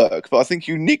your work, but I think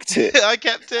you nicked it. I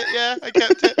kept it. Yeah, I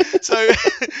kept it.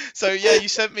 So yeah, you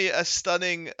sent me a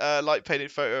stunning light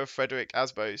painted photo of Frederick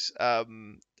Asbo's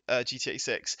GTA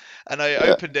 6, and I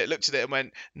opened it, looked at it, and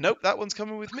went, "Nope, that one's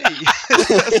coming with me."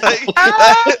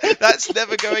 That's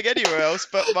never going anywhere else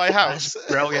but my house.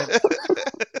 That's brilliant.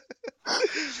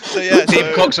 So yeah,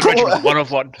 Dave Cox original, one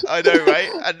of one. I know, right?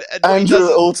 And Andrew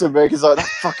at Automaker is like, that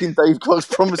fucking Dave Cox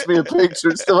promised me a picture,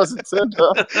 it still hasn't turned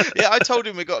up. Yeah, I told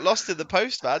him we got lost in the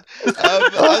post, man. I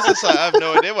was just like, I have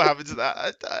no idea what happened to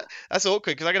that. That's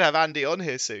awkward because I'm gonna have Andy on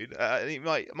here soon. And he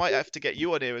might have to get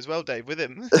you on here as well, Dave, with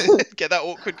him. Get that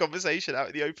awkward conversation out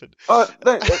in the open. No,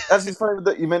 as it's funny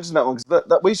that you mentioned that one because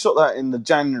that we shot that in the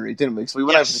January, didn't we? So we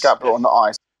went over to the capital on the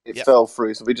ice. It fell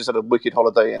through, so we just had a wicked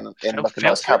holiday in like a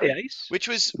nice cabin. Which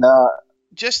was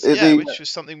which was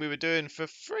something we were doing for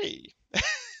free.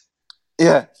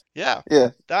 Yeah.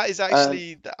 That is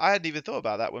actually I hadn't even thought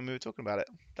about that when we were talking about it.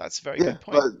 That's a very good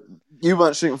point. You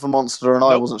weren't shooting for Monster, and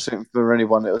I wasn't shooting for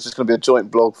anyone. It was just going to be a joint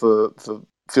blog for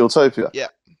Fieldtopia. Yeah.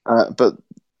 But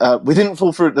we didn't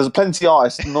fall through. There's plenty of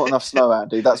ice, not enough snow,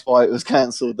 Andy. That's why it was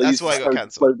cancelled. That's why it got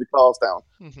cancelled. Slowed the cars down.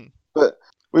 Mm-hmm. But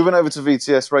we went over to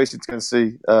VTS Racing to go and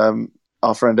see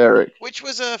our friend Eric. Which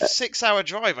was a 6-hour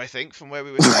drive, I think, from where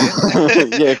we were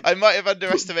staying. Yeah. I might have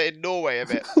underestimated Norway a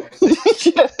bit.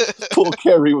 Poor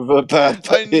Kerry with her bad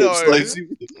I know. hips. She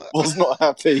was not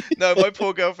happy. No, my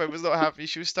poor girlfriend was not happy.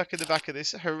 She was stuck in the back of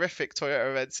this horrific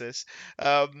Toyota Avensis.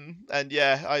 And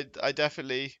yeah, I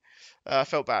definitely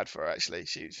felt bad for her, actually.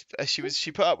 She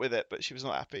put up with it, but she was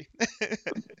not happy.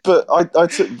 But I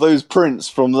took those prints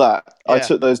from that. Yeah. I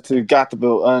took those to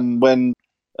Gatterbilt, and when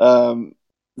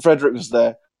Frederick was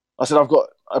there, I said, I've got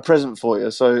a present for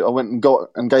you. So I went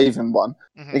and gave him one.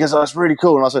 Mhm. He goes, oh, that's really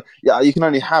cool. And I said, yeah, you can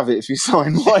only have it if you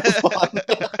sign my one.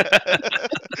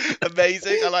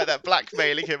 Amazing. I like that,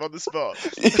 blackmailing him on the spot.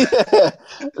 Yeah.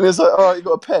 And it's like, all right, you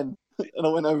got a pen. And I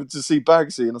went over to see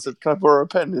Bagsy and I said, can I borrow a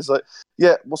pen? He's like,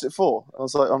 yeah, what's it for? I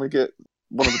was like, I'm going to get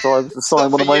one of the drivers to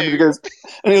sign one of For my. you.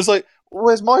 And he was like,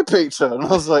 where's my picture? And I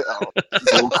was like, oh, this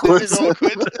is awkward. This is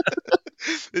awkward.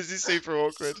 This is super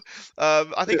awkward.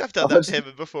 I think I've done that to him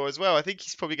before as well. I think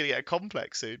he's probably going to get a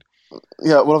complex soon.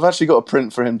 Yeah, well, I've actually got a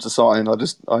print for him to sign. I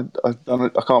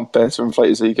can't bear to inflate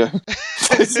his ego.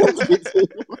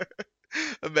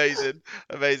 Amazing.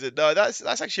 No,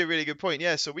 that's actually a really good point.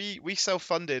 Yeah, so we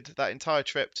self-funded that entire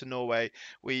trip to Norway.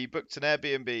 We booked an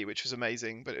Airbnb, which was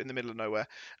amazing, but in the middle of nowhere.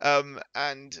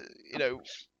 And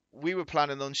we were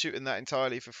planning on shooting that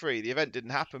entirely for free. The event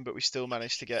didn't happen, but we still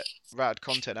managed to get rad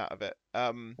content out of it.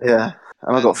 Yeah,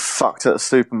 and I got fucked at a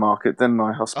supermarket, didn't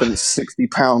I? I spent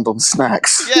 £60 on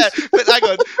snacks. Yeah, but hang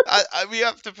on, we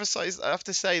have to I have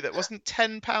to say that wasn't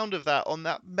 £10 of that on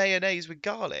that mayonnaise with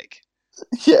garlic.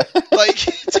 Yeah, like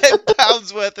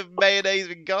 £10 worth of mayonnaise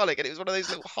with garlic, and it was one of those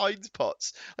little Heinz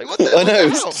pots. Like, what the? I know,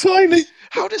 it's tiny.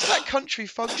 How does that country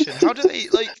function? How do they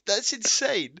That's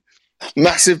insane.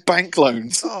 Massive bank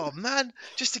loans. Oh man,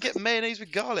 just to get mayonnaise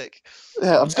with garlic.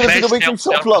 Yeah, I'm just going to do the weekly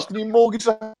shop luck. Can you mortgage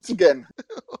that again?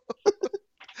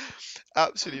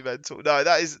 Absolutely mental. No,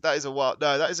 that is a wild.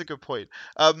 No, that is a good point.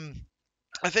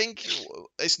 I think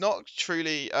it's not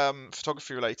truly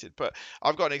photography related, but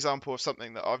I've got an example of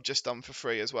something that I've just done for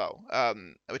free as well,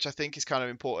 which I think is kind of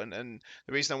important. And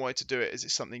the reason I wanted to do it is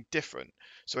it's something different.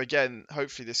 So again,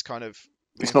 hopefully this kind of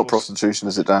It's not prostitution,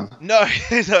 is it, Dan? No,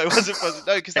 it wasn't prostitution.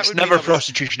 No, because that would never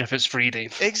prostitution if it's free,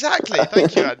 Dave. Exactly.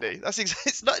 Thank you, Andy. That's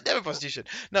it's not never prostitution.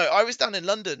 No, I was down in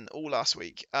London all last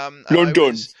week.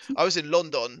 London. I was in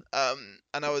London,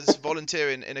 and I was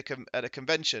volunteering at a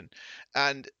convention,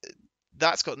 and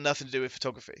that's got nothing to do with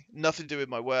photography, nothing to do with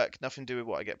my work, nothing to do with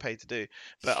what I get paid to do.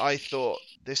 But I thought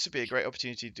this would be a great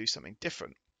opportunity to do something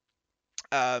different.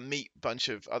 Meet a bunch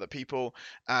of other people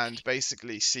and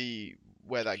basically see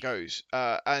where that goes.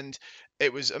 And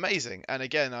it was amazing. And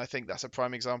again, I think that's a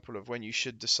prime example of when you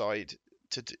should decide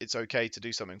it's okay to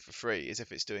do something for free, is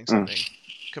if it's doing something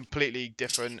completely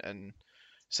different and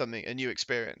a new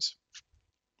experience.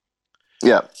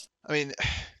 Yeah. I mean,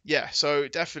 yeah, so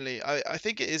definitely, I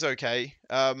think it is okay.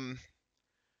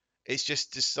 It's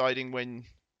just deciding when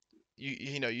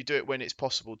you do it when it's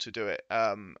possible to do it.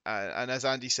 And as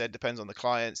Andy said, depends on the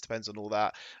clients, depends on all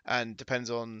that, and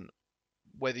depends on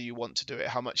whether you want to do it,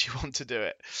 how much you want to do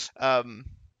it.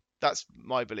 That's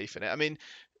my belief in it. I mean,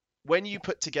 when you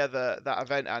put together that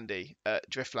event, Andy, at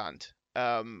Driftland,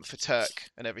 for Turk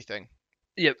and everything,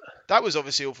 yep, that was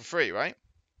obviously all for free, right?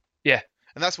 Yeah.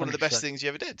 And that's one of the best things you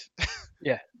ever did.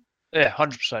 Yeah,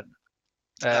 100%.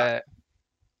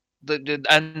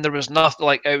 And there was nothing,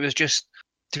 like, it was just,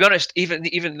 to be honest,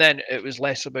 even then, it was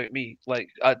less about me. Like,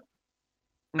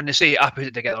 when they say I put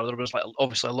it together, there was, like,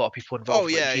 obviously a lot of people involved. Oh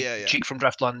yeah, like Cheek from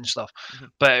Driftland and stuff. Mm-hmm.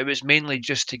 But it was mainly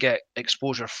just to get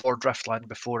exposure for Driftland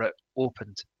before it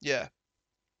opened. Yeah.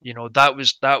 That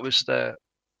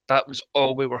was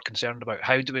all we were concerned about.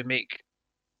 How do we make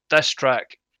this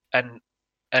track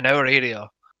in our area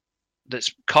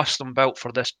that's custom built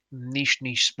for this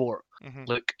niche sport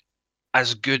look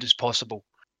as good as possible?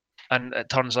 And it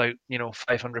turns out, £500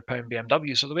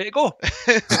 BMW is the way to go.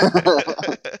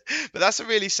 But that's a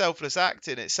really selfless act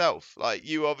in itself. Like,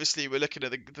 you obviously were looking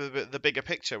at the bigger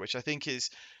picture, which I think is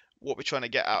what we're trying to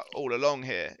get at all along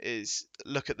here, is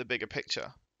look at the bigger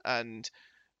picture. And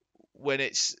when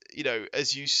it's,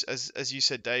 as you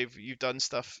said, Dave, you've done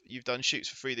shoots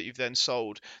for free that you've then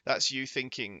sold. That's you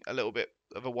thinking a little bit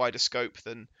of a wider scope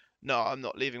than, no, I'm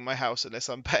not leaving my house unless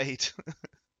I'm paid.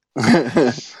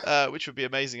 Which would be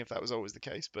amazing if that was always the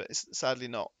case, but it's sadly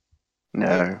not.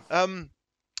 No.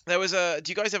 There was do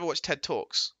you guys ever watch TED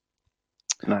Talks?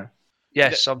 No.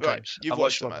 Yes, sometimes. Right, you've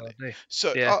watched them, Andy.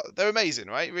 So yeah. They're amazing,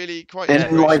 right? Really quite.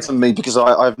 Enlighten me, because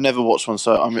I've never watched one,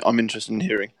 so I'm interested in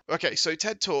hearing. Okay, so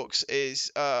TED Talks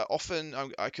is often,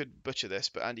 I could butcher this,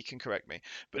 but Andy can correct me,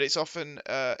 but it's often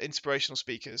inspirational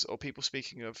speakers or people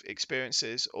speaking of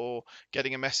experiences or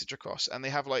getting a message across, and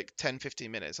they have like 10-15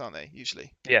 minutes, aren't they,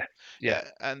 usually? Yeah.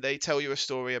 And they tell you a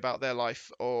story about their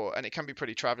life, and it can be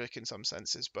pretty tragic in some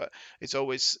senses, but it's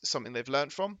always something they've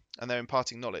learned from, and they're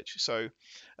imparting knowledge. So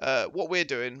what we're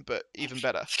doing, but even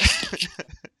better.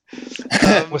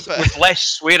 With less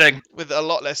swearing. With a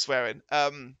lot less swearing.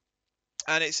 And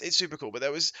it's super cool. But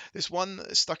there was this one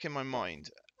that stuck in my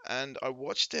mind, and I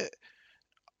watched it.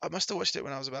 I must have watched it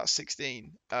when I was about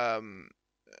 16.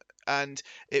 and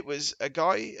it was a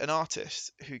guy, an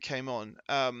artist, who came on,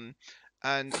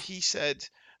 and he said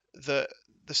that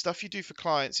the stuff you do for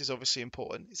clients is obviously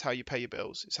important. It's how you pay your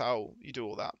bills. It's how you do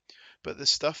all that. But the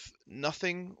stuff,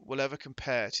 nothing will ever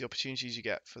compare to the opportunities you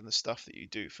get from the stuff that you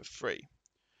do for free.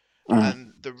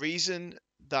 And the reason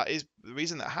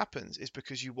that happens is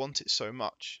because you want it so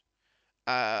much.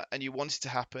 And you want it to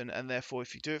happen, and therefore,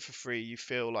 if you do it for free, you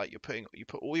feel like you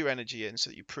put all your energy in, so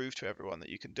that you prove to everyone that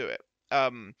you can do it.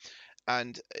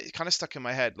 And it kind of stuck in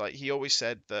my head. Like, he always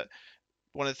said that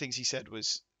one of the things he said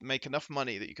was make enough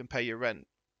money that you can pay your rent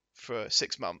for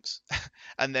 6 months,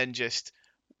 and then just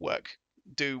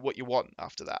do what you want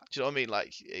after that. Do you know what I mean?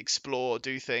 Like, explore,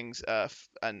 do things.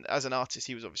 And as an artist,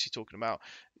 he was obviously talking about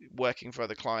working for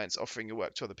other clients, offering your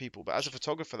work to other people. But as a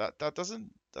photographer,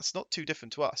 that's not too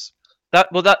different to us.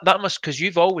 That must, because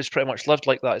you've always pretty much lived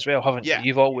like that as well, haven't Yeah. you?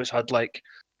 You've always had like,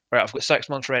 right, I've got 6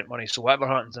 months rent money, so whatever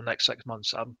happens in the next 6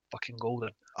 months, I'm fucking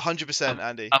golden. 100%,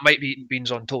 Andy. I might be eating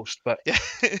beans on toast, but Yeah.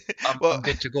 I'm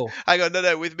good to go. Hang on,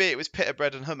 no. With me, it was pita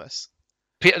bread and hummus.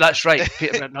 Peter, that's right,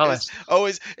 Peter Brent Hollis.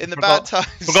 Always in the bad times.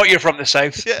 Forgot you're from the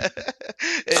south. Yeah,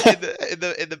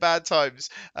 in the bad times,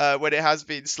 when it has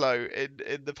been slow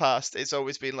in the past, it's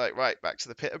always been like, right, back to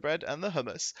the pita bread and the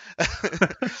hummus.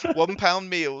 £1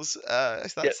 meals.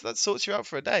 That sorts you out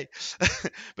for a day.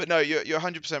 But no, you're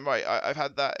 100% right. I've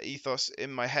had that ethos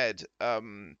in my head.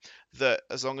 That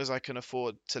as long as I can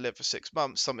afford to live for 6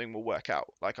 months, something will work out.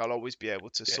 Like, I'll always be able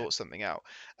to sort something out.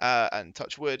 And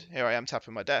touch wood, here I am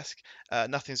tapping my desk.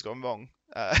 Nothing's gone wrong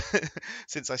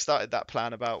since I started that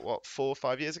plan about 4 or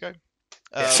 5 years ago.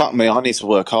 Fuck me, I need to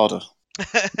work harder.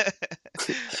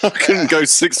 I couldn't go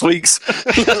 6 weeks,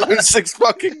 let alone 6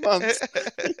 fucking months.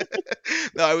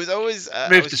 No, I was always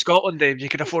moved to Scotland, Dave. You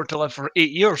can afford to live for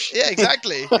 8 years. Yeah,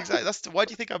 exactly. Why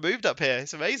do you think I moved up here?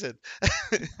 It's amazing.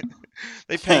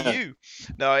 They pay you.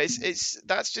 No,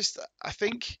 that's just, I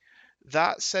think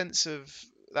that sense of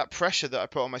that pressure that I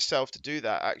put on myself to do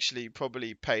that actually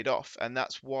probably paid off, and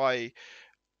that's why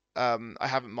I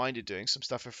haven't minded doing some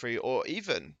stuff for free, or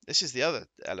even, this is the other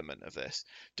element of this,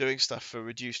 doing stuff for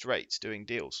reduced rates, doing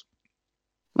deals.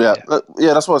 Yeah,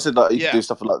 that's what I said. Like, you can do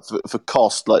stuff like for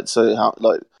cost, like, so how,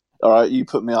 like, all right, you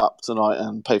put me up tonight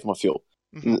and pay for my fuel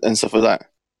and stuff like that.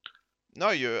 No,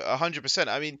 you're 100%.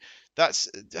 I mean, that's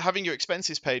having your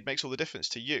expenses paid makes all the difference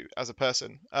to you as a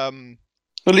person. At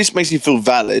least makes you feel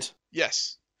valid.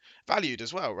 Yes, valued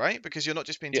as well, right? Because you're not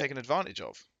just being taken advantage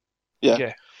of.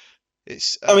 Yeah.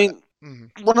 It's. I mean,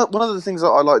 one of the things that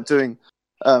I like doing,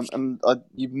 and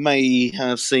you may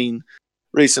have seen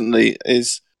recently,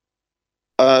 is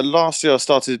last year I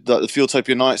started like the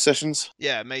Fieldtopia night sessions.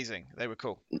 Yeah, amazing. They were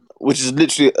cool. Which is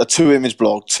literally a 2-image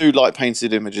blog, 2 light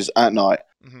painted images at night,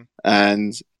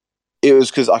 and it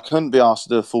was because I couldn't be asked to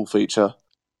do a full feature,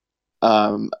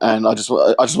 and I just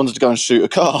wanted to go and shoot a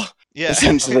car. Yeah,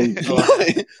 essentially.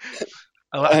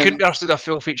 I couldn't be asked to do a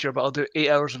full feature, but I'll do 8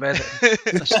 hours of editing.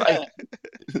 That's fine.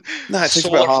 No, it takes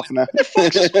about half an hour.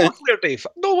 There, Dave.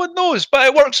 No one knows, but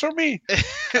it works for me.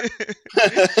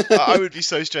 I would be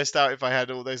so stressed out if I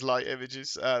had all those light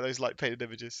images, those light painted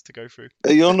images to go through.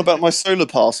 Are you on about my solar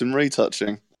pass in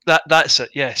retouching? That's it.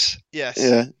 Yes. Yes.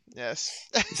 Yeah. Yes.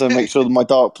 So make sure that my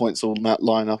dark points all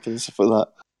line up and stuff like that.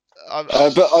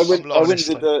 But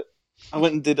I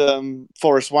went and did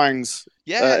Forrest Wang's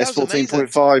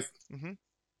S14.5.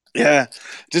 Yeah,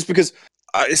 just because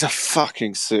it's a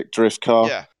fucking sick drift car.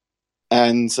 Yeah.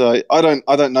 And I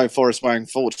don't know Forrest Wang.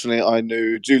 Fortunately, I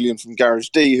knew Julian from Garage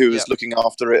D, who was looking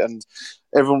after it, and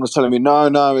everyone was telling me,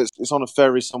 no, it's on a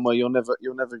ferry somewhere. You'll never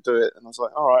do it. And I was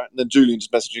like, all right. And then Julian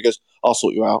just messaged me, he goes, I'll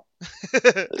sort you out.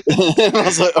 And I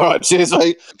was like, all right, cheers,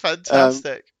 mate.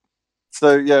 Fantastic.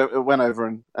 So yeah, it went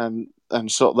over and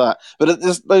shot that. But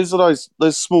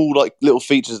those small like little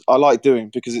features I like doing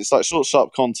because it's like short,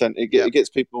 sharp content. It gets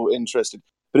people interested,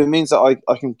 but it means that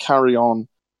I can carry on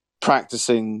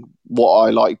practicing what I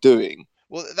like doing.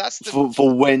 Well, that's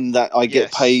for when that I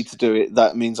get paid to do it.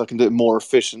 That means I can do it more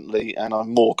efficiently, and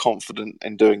I'm more confident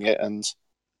in doing it. And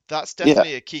that's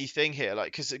definitely a key thing here.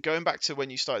 Like, because going back to when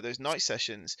you started those night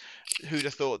sessions, who'd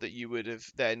have thought that you would have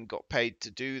then got paid to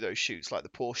do those shoots, like the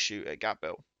Porsche shoot at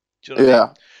Gapville? Do you know what I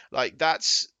mean? Like,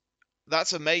 that's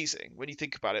amazing when you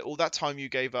think about it. All that time you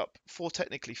gave up for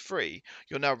technically free,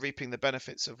 you're now reaping the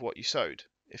benefits of what you sowed,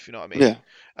 if you know what I mean.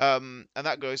 Yeah. And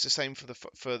that goes the same for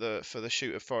the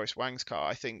shoot of Forrest Wang's car.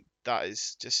 I think that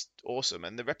is just awesome,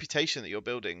 and the reputation that you're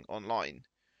building online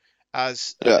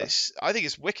as this, I think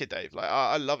it's wicked, Dave. Like,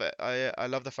 I love it. I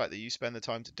love the fact that you spend the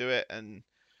time to do it, and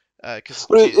because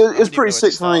it's pretty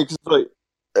sick for me because like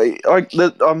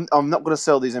I'm not going to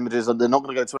sell these images. They're not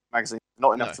going to go to a magazine.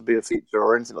 Not enough to be a feature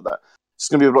or anything like that. it's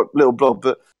going to be a little blog.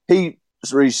 But he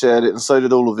reshared it, and so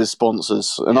did all of his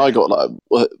sponsors. And I got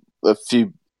like a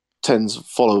few tens of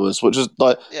followers, which is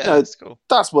like, that's cool.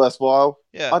 That's worthwhile.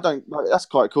 Yeah, I don't like, that's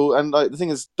quite cool. And like the thing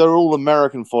is, they're all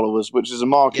American followers, which is a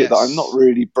market that I'm not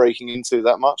really breaking into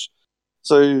that much.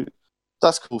 So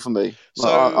that's cool for me. Like,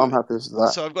 So I'm happy with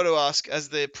that. So I've got to ask: has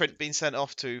the print been sent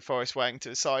off to Forrest Wang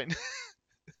to sign?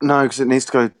 No, because it needs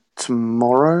to go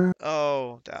tomorrow.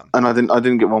 Oh, damn! And I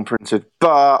didn't get one printed,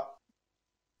 but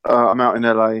I'm out in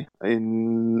LA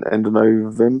in end of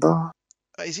November.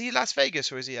 Is he Las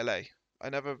Vegas or is he LA? I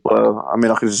never. Well, I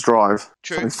mean, I can just drive.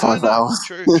 True. 5 hours.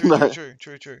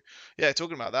 True. Yeah,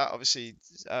 talking about that, obviously,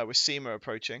 with SEMA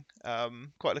approaching,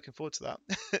 quite looking forward to that.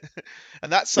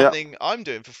 And that's something I'm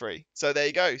doing for free. So there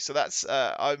you go. So that's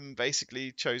I'm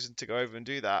basically chosen to go over and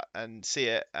do that and see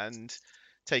it and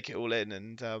take it all in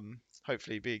and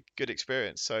hopefully be a good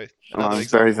experience. So another I'm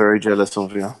example. very, very jealous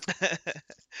of you.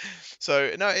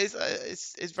 So no,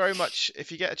 it's very much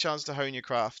if you get a chance to hone your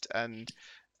craft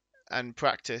and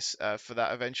practice for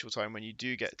that eventual time when you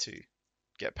do get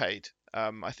paid.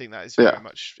 I think that is very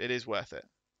much, it is worth it.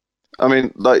 I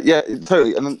mean, like, yeah,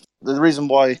 totally. And the reason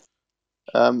why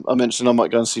I mentioned I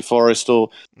might go and see Forrest, or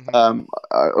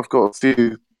I've got a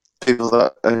few people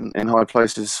that in high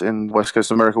places in West Coast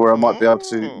America where I might be able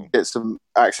to get some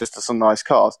access to some nice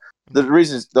cars. The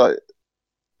reason is that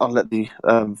I'll let the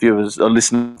viewers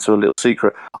listen to a little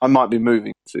secret. I might be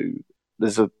moving to.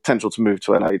 There's a potential to move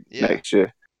to LA next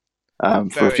year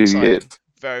for a few years.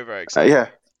 Very, very exciting. Yeah,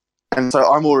 and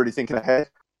so I'm already thinking ahead.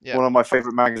 Yeah. One of my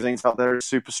favorite magazines out there is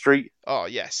Super Street. Oh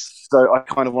yes. So I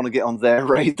kind of want to get on their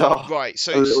radar, right?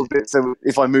 So a little bit. So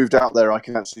if I moved out there, I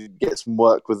can actually get some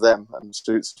work with them and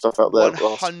do some stuff out there.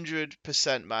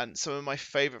 100%, man. Some of my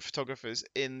favorite photographers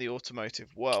in the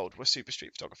automotive world were Super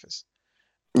Street photographers.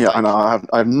 Yeah, like, I know.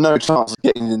 I have no chance of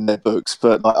getting in their books,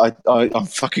 but I'm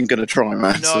fucking gonna try,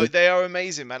 man. No, they are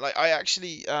amazing, man. Like I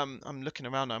actually, I'm looking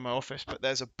around now in my office, but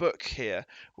there's a book here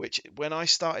which, when I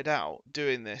started out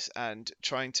doing this and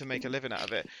trying to make a living out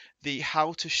of it, the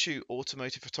How to Shoot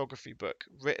Automotive Photography book,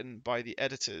 written by the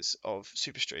editors of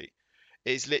Super Street,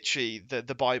 is literally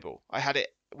the Bible. I had it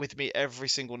with me every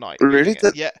single night. Really?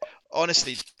 Yeah,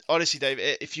 honestly, Dave,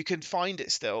 if you can find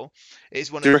it still, it's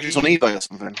one of the. Do you reckon it's on eBay or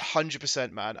something?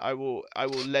 100%, man. I will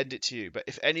lend it to you. But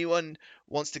if anyone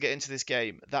wants to get into this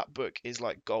game, that book is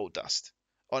like gold dust.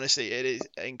 Honestly, it is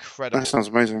incredible. That sounds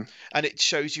amazing. And it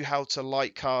shows you how to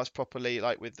light cars properly,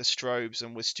 like with the strobes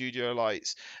and with studio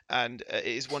lights. And it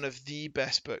is one of the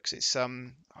best books. It's I'll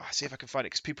see if I can find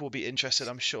it because people will be interested,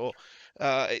 I'm sure.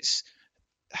 It's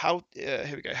here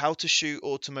we go. How to Shoot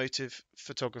Automotive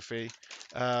Photography.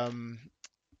 And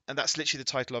that's literally the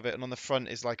title of it. And on the front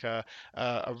is like a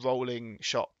rolling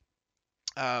shot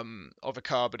of a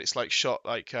car, but it's like shot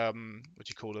like what do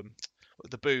you call them?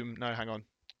 The boom? No, hang on.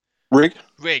 Rig.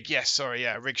 Yes, sorry.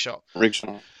 Yeah, rig shot.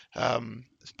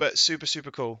 But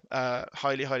super cool.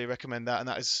 Highly recommend that. And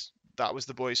that was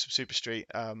the boys from Super Street.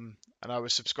 And I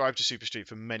was subscribed to Super Street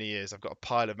for many years. I've got a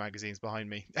pile of magazines behind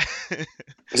me.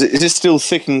 Is it still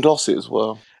thick and glossy as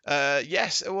well?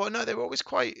 Yes. Well, no, they were always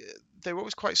quite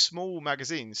small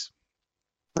magazines.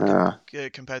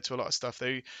 Compared to a lot of stuff.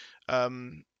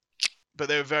 But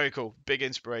they were very cool, big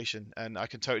inspiration, and I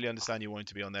can totally understand you wanting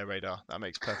to be on their radar. That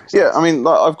makes perfect sense. Yeah, I mean,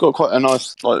 like, I've got quite a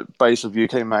nice base of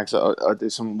UK mags that I do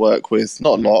some work with.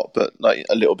 Not a lot, but like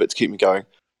a little bit to keep me going.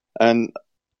 And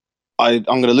I'm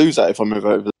going to lose that if I move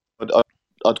over.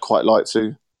 I'd quite like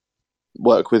to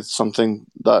work with something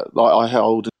that like I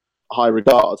hold in high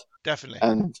regard. Definitely.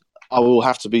 And I will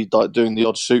have to be like doing the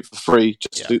odd shoot for free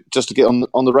just to get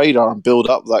on the radar and build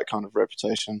up that kind of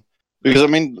reputation. Because I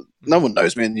mean, no one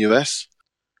knows me in the US.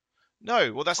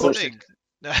 No, well that's the thing.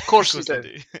 Of course they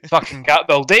do. Fucking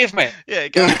Gatville Dave, mate. Yeah,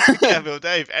 Gatville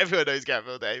Dave. Everyone knows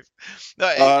Gatville Dave. No,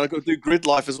 I've got to do grid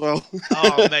life as well.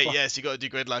 Oh, mate, yes, you got to do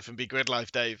grid life and be grid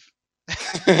life, Dave.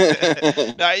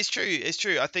 No, it's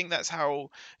true. I think that's how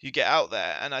you get out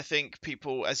there, and I think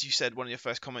people, as you said, one of your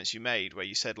first comments you made, where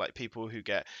you said like people who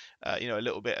get, a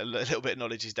little bit of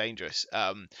knowledge is dangerous.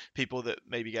 People that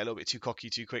maybe get a little bit too cocky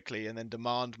too quickly and then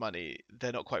demand money,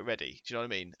 they're not quite ready. Do you know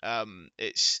what I mean?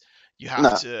 It's you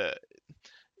have to.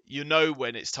 You know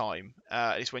when it's time.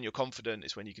 It's when you're confident.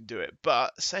 It's when you can do it.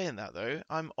 But saying that though,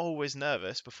 I'm always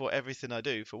nervous before everything I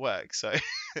do for work. So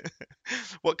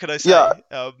what can I say?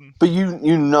 Yeah, but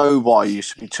you know why you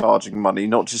should be charging money,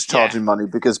 not just charging money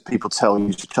because people tell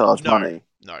you to charge money.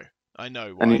 No, I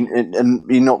know why. And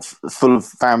you're not full of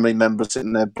family members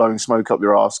sitting there blowing smoke up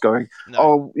your ass, going,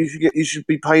 "Oh, you should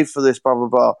be paid for this." Blah blah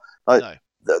blah. Like,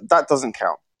 that doesn't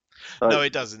count. No,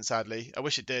 it doesn't. Sadly, I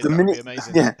wish it did. The That would be minute,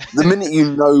 amazing. yeah, the minute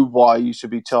you know why you should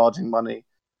be charging money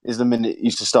is the minute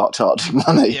you should start charging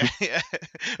money. Yeah, yeah.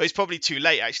 Well, it's probably too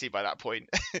late actually by that point.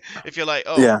 If you're like,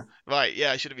 oh, Yeah. right,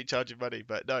 yeah, I should have been charging money,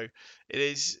 but no, it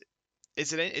is.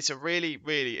 It's a really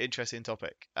really interesting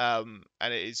topic. And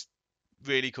it is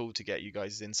really cool to get you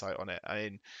guys' insight on it. I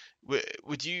mean,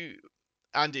 would you,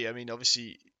 Andy? I mean,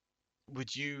 obviously,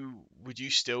 would you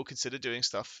still consider doing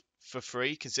stuff for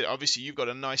free? Consider obviously you've got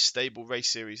a nice stable race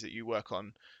series that you work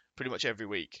on pretty much every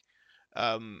week.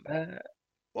 Um, Uh,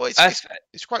 well, I,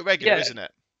 it's quite regular, yeah, isn't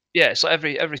it? yeah. So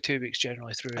every 2 weeks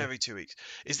generally Every 2 weeks.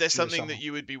 Is there through the something summer. that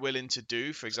you would be willing to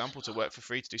do, for example, to work for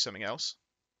free to do something else?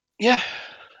 Yeah,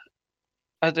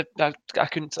 I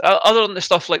couldn't. Other than the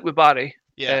stuff like with Barry,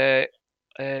 Yeah.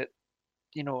 I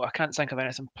can't think of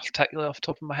anything particularly off the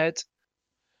top of my head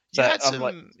You that had I'm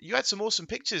like, you had some awesome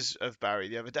pictures of Barry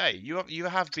the other day. You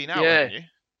have been out, yeah, haven't you?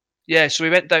 yeah. So we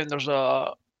went down. There's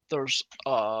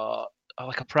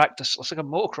like a practice. It's like a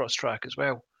motocross track as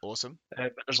well. Awesome.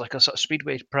 But there's like a sort of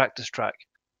speedway practice track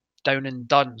down in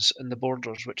Duns in the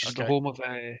Borders, which is the Okay. home of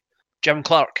Jim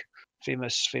Clark,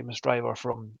 famous driver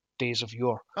from days of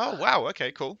yore. Oh wow.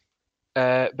 Okay. Cool.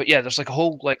 But yeah, there's like a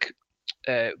whole like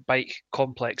bike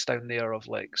complex down there of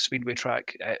like speedway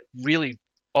track, really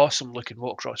awesome looking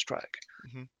motocross track.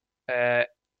 Hmm.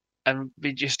 And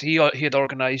he had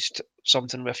organised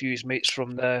something with a few of his mates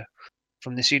from the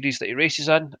series that he races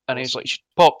in, and he was like, "You should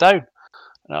pop down,"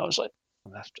 and I was like,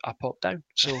 "I popped down."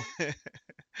 So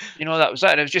that was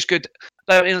that, and it was just good.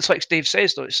 I mean, it's like Dave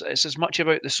says though, it's as much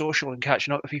about the social and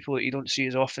catching up with people that you don't see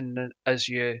as often as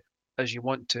you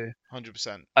want to,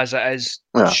 100%. as it is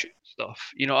Yeah. shoot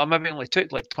stuff. I maybe only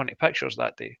took like 20 pictures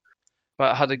that day,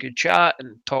 but I had a good chat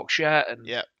and talked shit and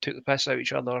Yeah. took the piss out of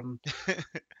each other, and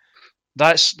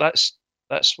that's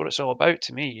what it's all about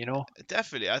to me.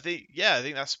 Definitely. I think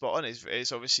that's spot on.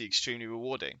 It's obviously extremely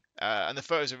rewarding. And the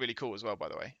photos are really cool as well, by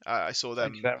the way. I saw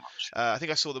Thank you them. very much. I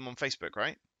think I saw them on Facebook,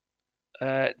 right?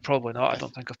 Probably not. I I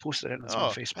don't think I've posted anything on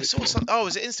Oh, Facebook. I saw some. Oh,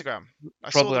 was it Instagram? I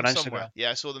saw Probably on them somewhere. Instagram.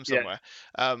 Yeah, I saw them Yeah.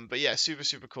 somewhere. But yeah, super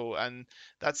super cool, and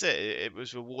that's it. It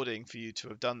was rewarding for you to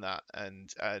have done that,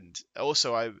 and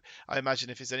also I imagine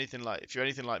if you're anything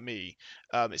like me,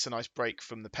 it's a nice break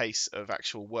from the pace of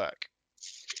actual work,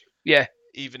 Yeah.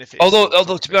 even if it's Although to be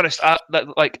photography. honest,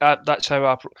 that's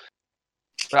how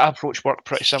I approach work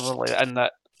pretty similarly. In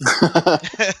that,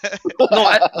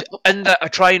 in that I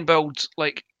try and build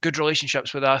like good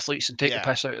relationships with athletes and take the Yeah.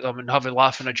 piss out of them and have a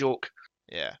laugh and a joke.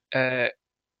 Yeah.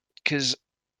 Because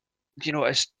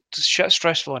it's shit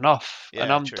stressful enough, and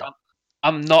Yeah, true.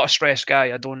 I'm not a stressed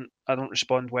guy. I don't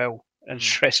respond well in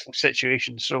stressful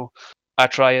situations, so I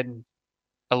try and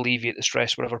alleviate the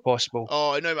stress wherever possible.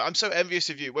 Oh no, I'm so envious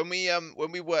of you. When we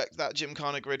worked that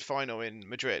Gymkhana Grid final in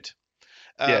Madrid,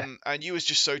 Yeah. and you was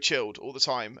just so chilled all the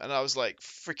time, and I was like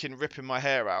freaking ripping my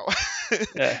hair out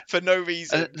Yeah. for no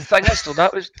reason. The thing is, though,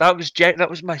 that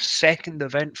was my second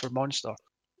event for Monster,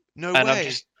 No and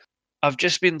way. I've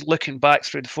just been looking back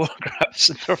through the photographs,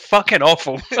 and they're fucking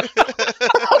awful.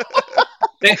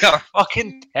 They are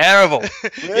fucking terrible.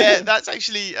 Yeah, that's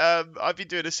actually I've been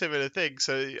doing a similar thing.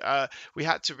 So we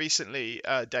had to recently,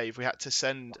 Dave, we had to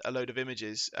send a load of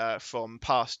images from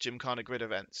past Gymkhana Grid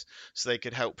events so they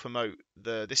could help promote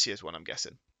this year's one, I'm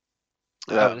guessing.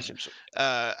 Yeah.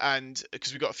 And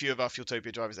because we've got a few of our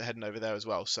Fueltopia drivers that are heading over there as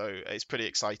well, so it's pretty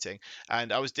exciting.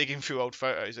 And I was digging through old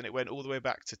photos, and it went all the way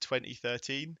back to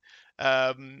 2013.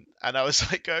 And I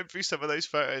was like going through some of those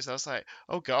photos, and I was like,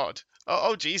 oh God,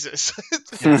 oh Jesus,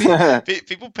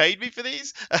 people paid me for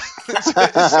these. So it's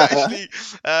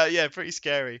actually, pretty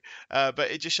scary.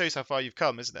 But it just shows how far you've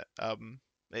come, isn't it?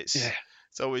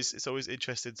 It's always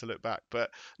interesting to look back. But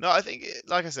no, I think,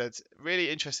 like I said, really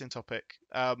interesting topic.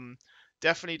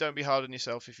 Definitely don't be hard on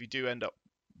yourself if you do end up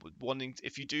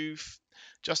if you do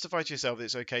justify to yourself that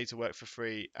it's okay to work for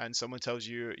free, and someone tells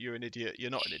you you're an idiot. You're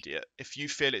not an idiot. If you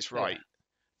feel it's right,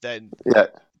 then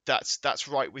that's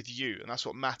right with you, and that's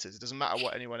what matters. It doesn't matter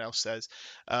what anyone else says.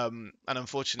 And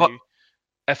unfortunately,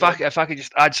 if I could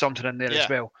just add something in there as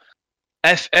well.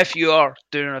 If you are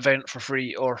doing an event for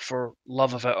free or for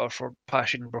love of it or for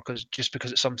passion because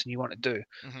it's something you want to do,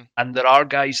 and there are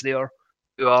guys there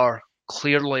who are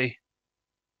clearly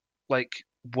like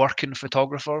working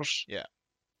photographers,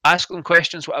 ask them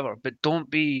questions, whatever, but don't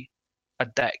be a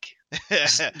dick.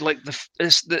 It's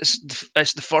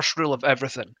the first rule of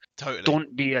everything. Totally.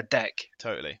 Don't be a dick.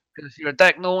 Totally. Because if you're a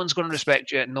dick, no one's going to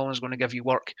respect you and no one's going to give you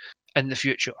work in the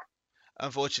future.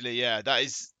 Unfortunately, yeah, that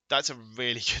is That's a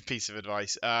really good piece of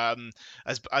advice.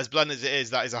 As blunt as it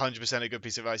is, that is 100% a good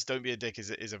piece of advice. Don't be a dick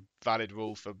is a valid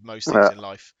rule for most things Yeah. in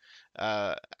life.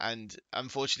 And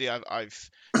unfortunately, I've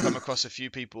come across a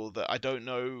few people that I don't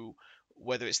know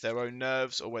whether it's their own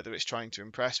nerves or whether it's trying to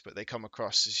impress, but they come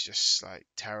across as just like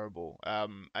terrible.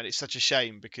 And it's such a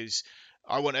shame because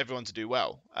I want everyone to do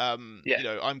well. Yeah. You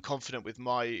know, I'm confident with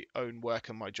my own work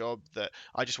and my job that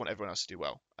I just want everyone else to do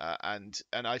well. And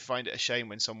I find it a shame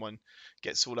when someone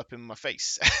gets all up in my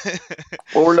face.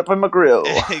 All up in my grill.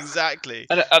 Exactly.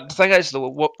 And the thing is,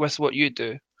 though, with what you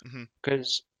do, Mhm.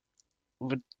 because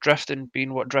with drifting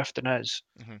being what drifting is,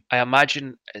 Mhm. I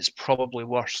imagine it's probably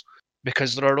worse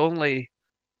because there's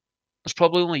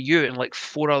probably only you and like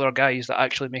 4 other guys that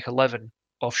actually make a living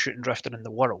off shooting drifting in the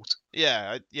world,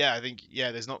 Yeah, I think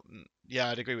there's not. Yeah,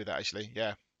 I'd agree with that actually.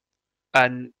 Yeah.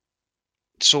 and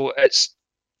so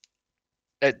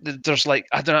there's like,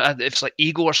 I don't know if it's like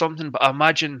ego or something, but I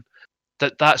imagine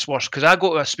that's worse because I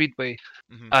go to a speedway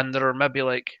Mhm. and there are maybe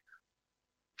like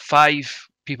 5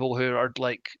 people who are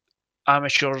like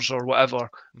amateurs or whatever,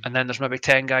 and then there's maybe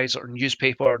 10 guys that are in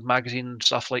newspaper and magazine and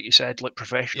stuff, like you said, like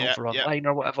professional Yeah. for Yeah. online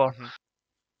or whatever.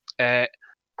 Mhm.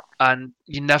 And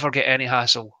you never get any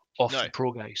hassle off No. the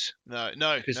pro guys No.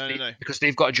 because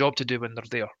they've got a job to do when they're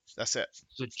there. That's it.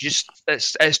 So just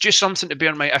it's just something to bear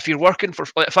in mind. If you're working for,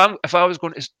 like, if I was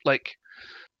going to like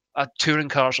a touring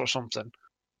cars or something,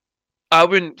 I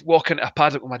wouldn't walk into a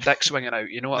paddock with my dick swinging out.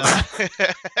 You know what I mean?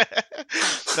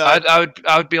 No.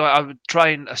 I would be like, I would try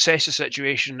and assess the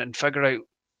situation and figure out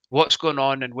what's going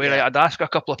on and where Yeah. I'd ask a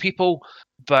couple of people,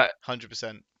 but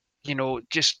 100%. you know,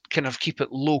 just kind of keep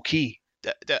it low key.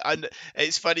 And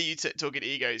it's funny you talking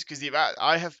egos because the amount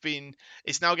I have been,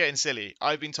 it's now getting silly.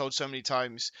 I've been told so many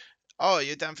times, "Oh,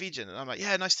 you're Dan Fijian," and I'm like,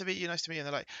 "Yeah, nice to meet you, nice to meet you." And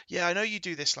they're like, "Yeah, I know you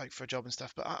do this like for a job and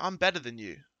stuff, but I'm better than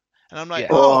you." And I'm like, Yeah.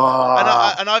 "Oh,"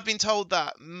 Oh, and I've been told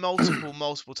that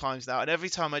multiple times now, and every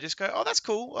time I just go, "Oh, that's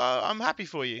cool. I'm happy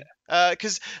for you."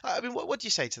 Because I mean, what do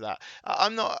you say to that?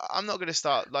 I'm not going to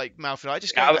start like mouthing. I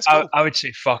just go, "That's cool." I would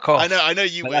say fuck off. I know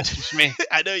you But would. that's just me.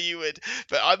 I know you would,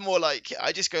 but I'm more like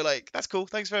I just go like, "That's cool.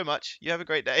 Thanks very much. You have a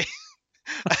great day."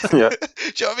 Do you yeah. know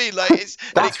what I mean? Like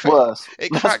That's worse.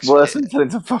 it That's cracks. worse than telling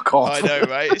to fuck off. I know,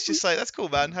 right? It's just like that's cool,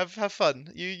 man. Have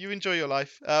fun. You enjoy your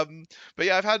life. But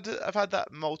yeah, I've had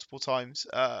that multiple times,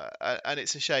 and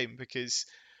it's a shame because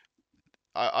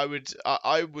I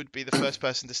would be the first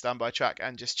person to stand by a track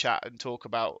and just chat and talk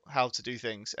about how to do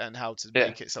things and how to Yeah.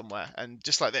 make it somewhere. And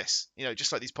just like this,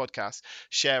 just like these podcasts,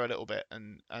 share a little bit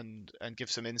and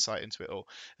give some insight into it all.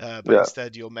 But Yeah.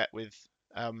 instead, you're met with,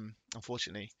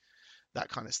 unfortunately, that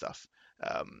kind of stuff.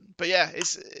 But yeah,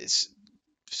 it's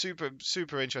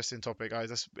super interesting topic,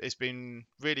 guys. It's been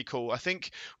really cool. I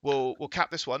think we'll cap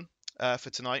this one for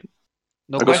tonight.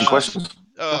 No I got some questions. questions.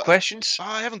 No questions.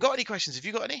 I haven't got any questions. Have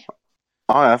you got any?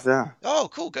 I have, yeah. Oh,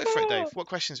 cool. Go for it, Dave. What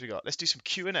questions we got? Let's do some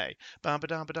Q&A. Bam,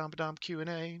 ba-dam, ba-dam, ba-dam,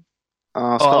 Q&A. Oh,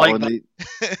 I Start like with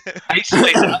that.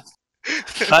 Isolate that.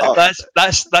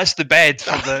 That's the bed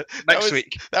for the next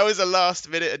week. That was a last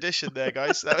minute addition there,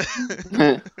 guys.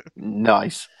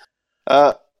 Nice.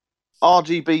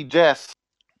 RGB Jeff.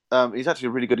 He's actually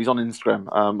really good. He's on Instagram.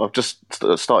 I've just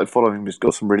started following him. He's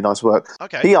got some really nice work.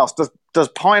 Okay. He asked, does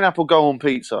pineapple go on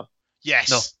pizza?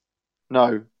 Yes.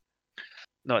 No.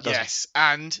 No, it doesn't. Yes,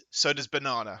 and so does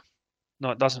banana. No,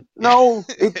 it doesn't. No,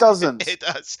 it doesn't. It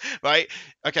does. Right.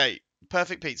 Okay.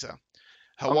 Perfect pizza.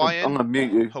 I'm going to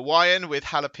mute you. Hawaiian with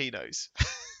jalapenos.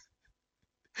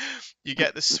 You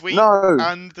get the sweet No.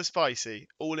 and the spicy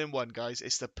all in one, guys.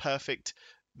 It's the perfect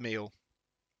meal.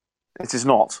 It is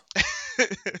not. You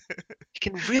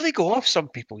can really go off some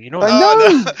people, you know. I Oh,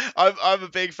 know. no. I'm a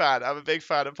big fan. I'm a big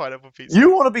fan of pineapple pizza.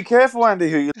 You want to be careful, Andy,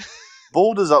 who you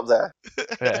borders up there.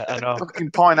 Yeah, I know.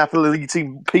 Fucking pineapple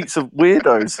eating pizza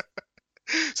weirdos.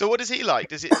 So what does he like?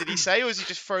 Did he say, or is he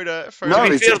just thrown No,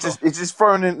 be it's fair, just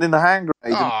thrown in the hand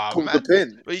grenade Oh, and pulled man. the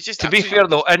pin. Well, he's just To be fair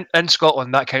though, in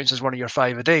Scotland that counts as one of your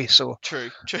 5 a day. So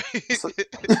True. Yeah,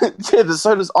 so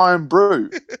does Iron Brew.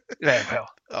 yeah, well,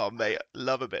 Oh, mate,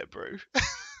 love a bit of brew.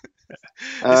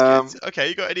 Um, It's good. Okay,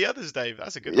 you got any others, Dave?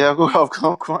 That's a good Yeah, one. I've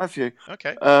got quite a few.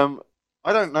 Okay.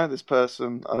 I don't know this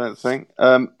person, I don't think.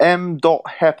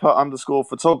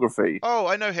 M.Hepper_photography. Oh,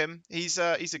 I know him. He's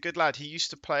a good lad. He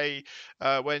used to play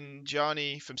when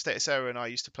Gianni from Status Era and I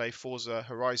used to play Forza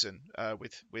Horizon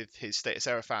with his Status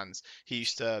Era fans. He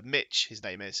used to Mitch. His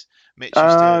name is Mitch.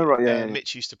 Right, yeah.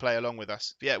 Mitch used to play along with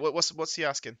us. Yeah. What's he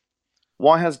asking?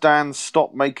 Why has Dan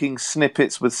stopped making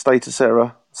snippets with Status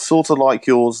Error? Sort of like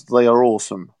yours, they are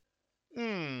awesome.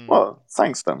 Well,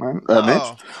 thanks, Dan, man. Mitch.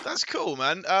 That's cool,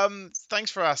 man. Thanks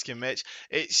for asking, Mitch.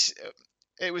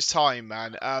 It was time,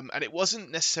 man. And it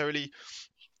wasn't necessarily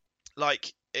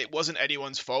like it wasn't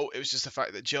anyone's fault. It was just the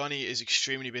fact that Johnny is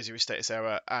extremely busy with Status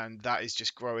Error, and that is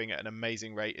just growing at an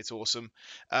amazing rate. It's awesome.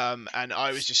 And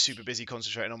I was just super busy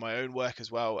concentrating on my own work as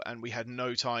well, and we had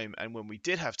no time. And when we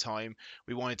did have time,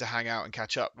 we wanted to hang out and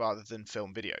catch up rather than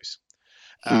film videos.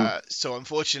 So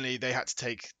unfortunately, they had to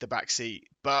take the back seat.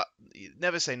 But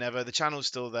never say never. The channel's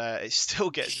still there. It still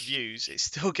gets views. It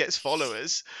still gets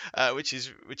followers, which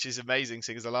is amazing.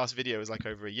 Because the last video was like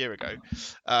over a year ago.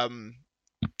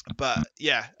 But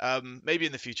yeah, maybe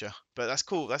in the future. But that's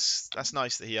cool. That's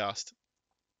nice that he asked.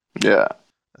 Yeah.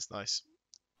 That's nice.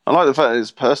 I like the fact that it's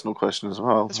a personal question as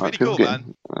well. That's Like, really people cool, get-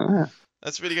 man. Yeah.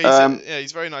 That's really good.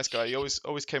 He's a very nice guy. He always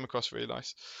came across really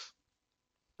nice.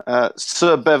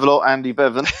 Sir Bevel or Andy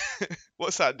Bevan,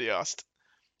 What's that he asked?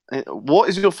 what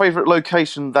is your favourite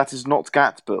location that is not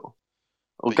Gatville?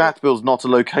 Or But you're- Gatville's not a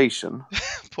location.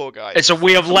 Poor guy. It's a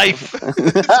way of life.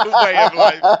 It's a way of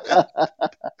life.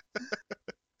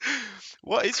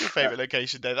 What is your favourite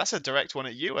location, Dave? That's a direct one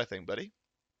at you, I think, buddy.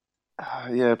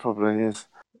 Yeah, probably is.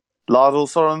 Lardal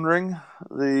Soren Ring,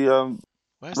 the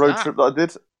Where's road that? trip that I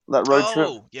did. That road trip.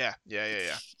 Oh, yeah.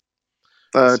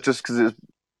 That's- Just because it's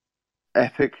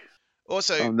epic.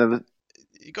 Also, I've never.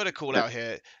 you got to call out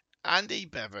here, Andy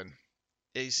Bevan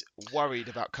is worried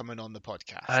about coming on the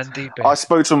podcast. Andy I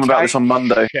spoke to him about this on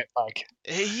Monday. Shitbag.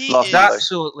 He Last is Monday.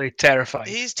 Absolutely terrified.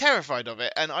 he's terrified of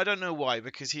it, and I don't know why,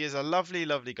 because he is a lovely,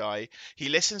 lovely guy. He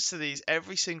listens to these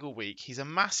every single week. He's a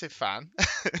massive fan.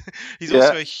 He's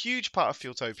also a huge part of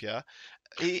Fueltopia.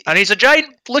 And he's a giant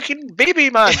looking baby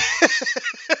man.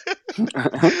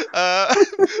 I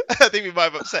think we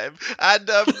might have upset him, and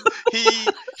he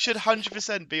should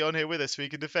 100% be on here with us so he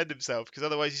can defend himself, because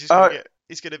otherwise he's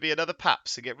going to be another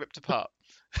Paps and get ripped apart.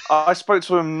 I spoke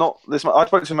to him not this month. I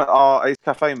spoke to him at our Ace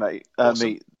Cafe meet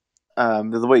Awesome.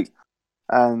 the other week,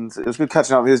 and it was good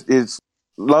catching up. He's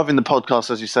loving the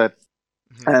podcast, as you said,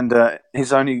 and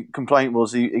his only complaint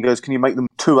was he goes, "Can you make them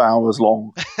 2 hours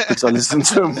long?" Because I listen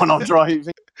to him when I'm driving.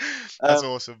 That's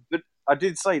awesome. But I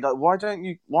did say, like, why aren't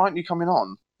you coming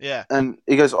on? Yeah. And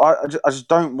he goes, I just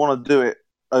don't want to do it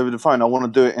over the phone. I want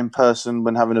to do it in person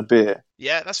when having a beer.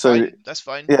 Yeah, that's So- fine. That's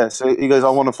fine. Yeah, so he goes, I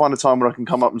want to find a time where I can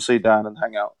come up and see Dan and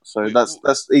hang out. So that's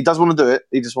he does want to do it.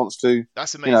 He just wants to,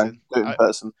 That's do amazing. it in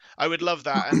person. I would love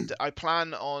that, and I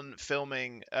plan on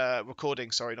recording.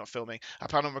 Sorry, not filming. I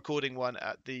plan on recording one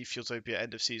at the Fueltopia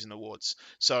end of season awards.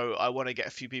 So I want to get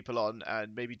a few people on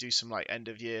and maybe do some like end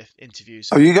of year interviews.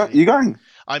 Oh, you going?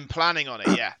 I'm planning on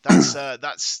it. Yeah,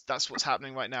 that's what's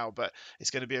happening right now. But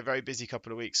it's going to be a very busy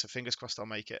couple of weeks. So fingers crossed I'll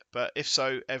make it. But if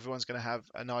so, everyone's going to have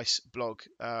a nice podcast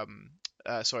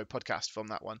from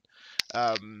that one,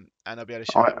 and I'll be able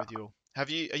to share that with you all. Are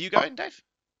you going, Dave?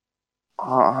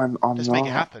 I'm Let's not. make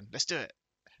it happen. Let's do it.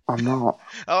 I'm not.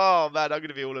 Oh man, I'm going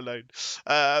to be all alone.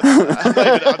 I'm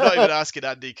not even asking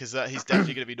Andy, because he's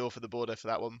definitely going to be north of the border for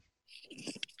that one.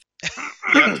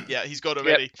 Yeah, he's gone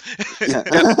already.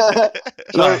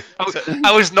 No.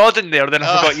 I was nodding there, then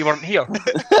I forgot you weren't here.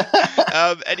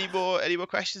 Any more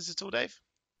questions at all, Dave?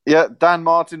 Yeah, Dan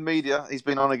Martin Media. He's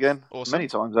been on again Awesome. many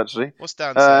times actually. What's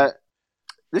Dan saying?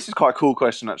 This is quite a cool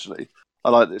question actually.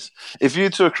 I like this. If you were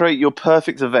to create your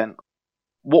perfect event,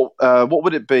 what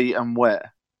would it be and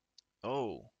where?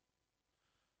 Oh.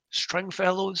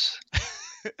 Stringfellows.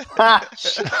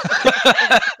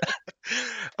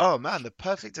 Oh man, the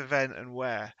perfect event and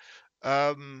where?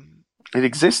 It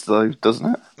exists though,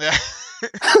 doesn't it? Yeah.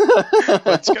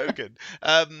 But Skogan.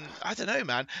 I don't know,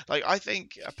 man. Like, I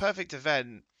think a perfect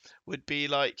event would be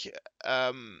like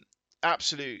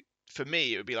absolute. For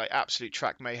me, it would be like absolute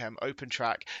track mayhem, open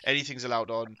track. Anything's allowed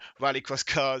on. Rallycross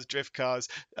cars, drift cars,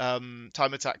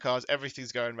 time attack cars.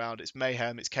 Everything's going around. It's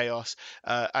mayhem. It's chaos.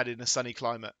 And in a sunny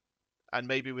climate, and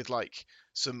maybe with like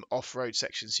some off-road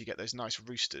sections, so you get those nice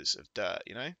roosters of dirt.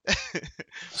 You know.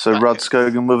 So Rod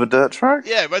Skogan with a dirt track?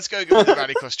 Yeah, let's go with the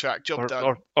rallycross track. Job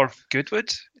done. Or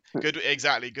Goodwood.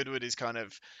 Exactly. Goodwood is kind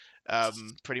of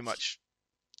pretty much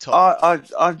top.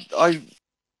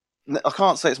 I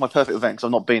can't say it's my perfect event because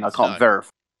I've not been. I can't No. verify.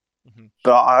 Mhm.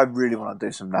 But I really want to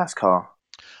do some NASCAR.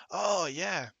 Oh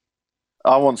yeah.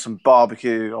 I want some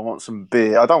barbecue. I want some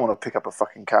beer. I don't want to pick up a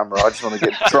fucking camera. I just want to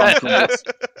get drunk and watch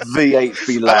V8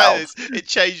 be loud. It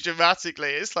changed dramatically.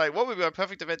 It's like, what would be my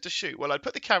perfect event to shoot? Well, I'd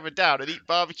put the camera down and eat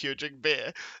barbecue and drink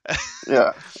beer.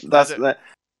 Yeah, that's that.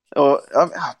 Or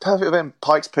perfect event,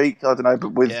 Pikes Peak. I don't know,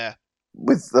 but with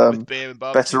with beer and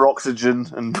barbecue. better oxygen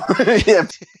and yeah,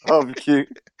 barbecue.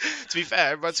 To be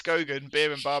fair, Rud Skogan,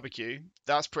 beer and barbecue.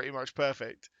 That's pretty much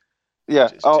perfect. Yeah.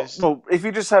 Well, if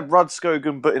you just had Rud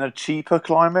Skogan, but in a cheaper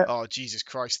climate. Oh Jesus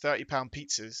Christ! £30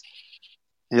 pizzas.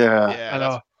 Yeah. Yeah, I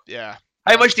know. yeah.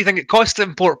 How much do you think it costs to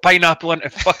import pineapple into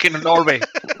fucking Norway?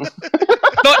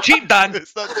 Not cheap, Dan.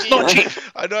 It's not cheap. Not cheap.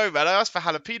 I know, man. I asked for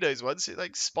jalapenos once. It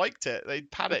like spiked it. They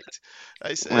panicked.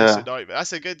 It's a Yeah. nightmare.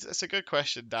 That's a good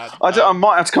question, Dan. I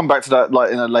might have to come back to that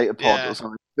like in a later pod Yeah, or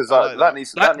something, because I like that. that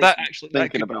needs That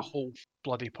thinking could be a about. whole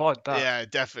bloody pod. That. Yeah,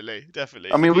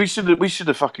 definitely. I mean, we should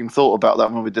have fucking thought about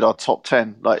that when we did our top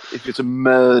 10. Like, if you to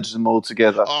merge them all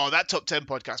together. Oh, that top 10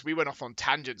 podcast, we went off on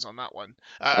tangents on that one.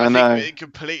 I I think know. it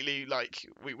completely, like,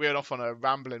 we went off on a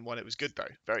rambling one. It was good, though.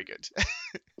 Very good.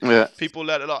 Yeah. People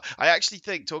learn a lot. I actually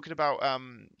think, talking about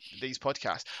these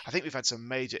podcasts, I think we've had some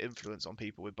major influence on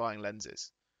people with buying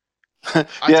lenses.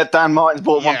 Yeah, Dan Martin's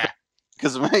bought one Yeah.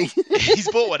 because of me. He's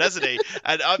bought one, hasn't he?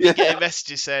 And I've been Yeah. getting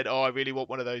messages saying, "Oh, I really want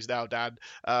one of those now, Dan."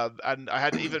 And I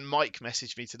had even Mike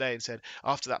message me today and said,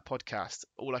 "After that podcast,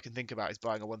 all I can think about is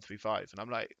buying a 135." And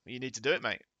I'm like, "You need to do it,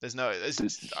 mate. There's no,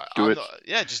 do it.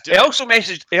 Yeah, just do He it." also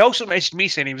messaged me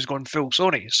saying he was going full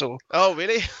Sony. So Oh,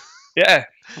 really? yeah.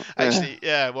 Actually,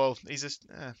 yeah. Well, he's just.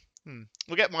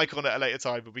 We'll get Mike on at a later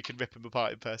time, but we can rip him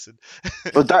apart in person.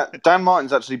 Well, Dan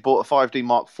Martin's actually bought a 5D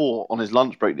Mark IV on his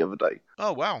lunch break the other day.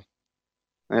 Oh, wow.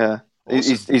 Yeah.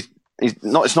 Awesome. He's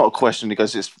not. It's not a question. He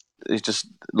goes, it's just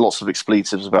lots of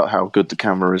expletives about how good the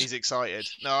camera is. He's excited.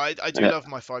 No, I do love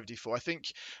my 5D4. I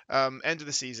think end of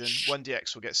the season,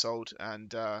 1DX will get sold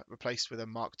and replaced with a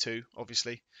Mark II,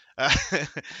 obviously. And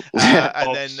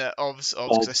then OBS,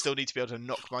 because I still need to be able to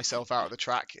knock myself out of the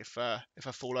track if I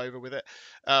fall over with it.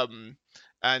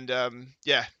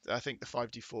 Yeah, I think the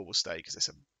 5D4 will stay because it's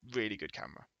a really good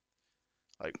camera.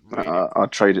 Like really.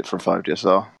 I'd trade it for a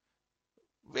 5DSR.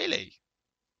 Really?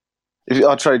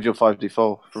 I'd trade your 5D4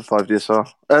 for a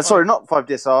 5DSR. Sorry, not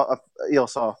 5DSR,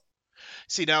 EOS R.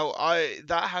 See, now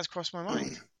that has crossed my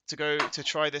mind to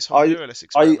try this whole mirrorless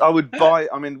experiment. I would buy.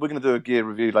 I mean, we're going to do a gear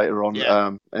review later on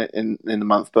in the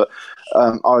month, but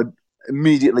I would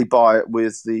immediately buy it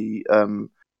with the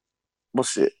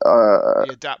what's it? The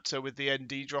adapter with the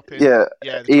ND drop in. Yeah,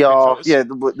 the ER. Yeah,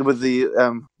 with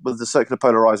the circular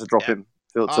polarizer drop in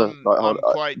filter. I'm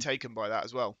quite taken by that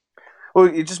as well. Well,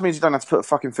 it just means you don't have to put a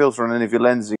fucking filter on any of your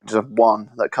lenses. You can just have one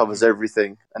that covers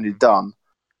everything, and you're done.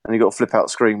 And you've got a flip out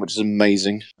screen, which is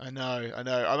amazing. I know.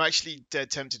 I'm actually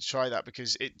dead tempted to try that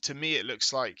because to me it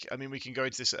looks like. I mean, we can go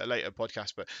into this at a later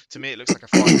podcast, but to me it looks like a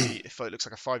 5D. If it looks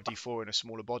like a 5D4 in a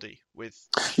smaller body with.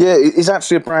 Yeah, it's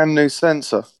actually a brand new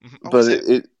sensor, but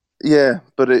it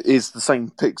but it is the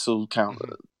same pixel count,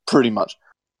 pretty much.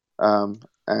 But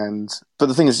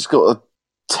the thing is, it's got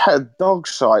a dog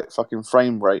shite fucking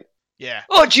frame rate. Yeah.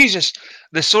 Oh Jesus!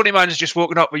 The Sony man has just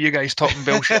woken up with you guys talking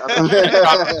bullshit. What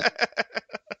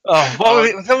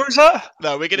was that?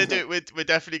 No, we're gonna do it. We're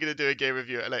definitely gonna do a game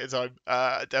review at a later time.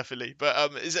 Definitely.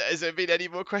 But has there been any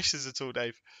more questions at all,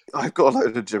 Dave? I've got a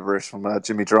load of gibberish from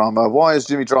Jimmy Drama. Why is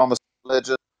Jimmy Drama a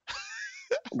legend? I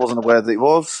wasn't aware that he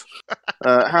was.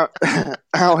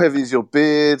 How heavy is your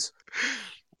beard?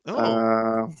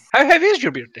 Oh. How heavy is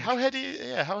your beard, Dave? How heavy?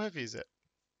 Yeah, how heavy is it?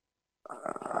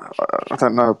 I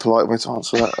don't know a polite way to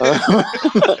answer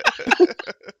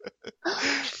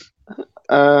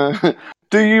that.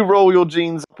 Do you roll your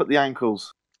jeans up at the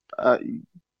ankles? Do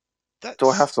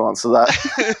I have to answer that?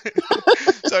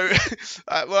 So,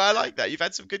 well, I like that. You've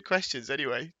had some good questions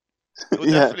anyway.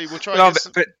 We'll try. No,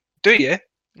 but do you?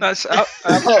 That's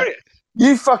I'm curious.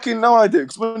 You fucking know I do,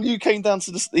 because when you came down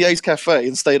to the Ace Cafe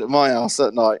and stayed at my house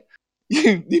that night,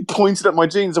 you pointed at my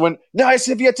jeans and went, "Nice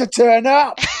of you to turn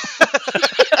up."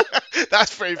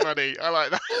 That's pretty funny. I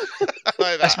like that.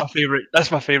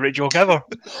 That's my favorite joke ever.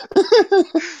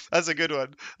 That's a good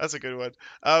one.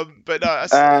 But no,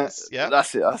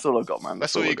 that's it. That's all I've got, man.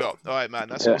 That's all you got. All right, man.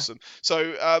 That's awesome.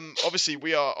 So, obviously,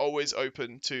 we are always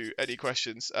open to any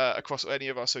questions across any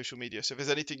of our social media. So, if there's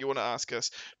anything you want to ask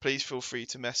us, please feel free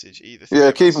to message either.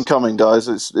 Yeah, keep them coming, guys.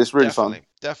 It's really fun.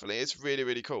 Definitely, it's really,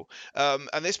 really cool.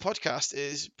 And this podcast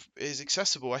is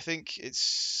accessible. I think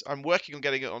I'm working on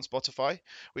getting it on Spotify,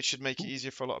 which should make it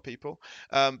easier for a lot of people.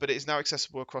 But it is now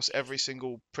accessible across every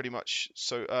single, pretty much,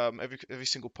 every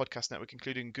single podcast network,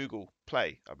 including Google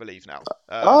Play, I believe now.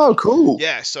 Oh, cool.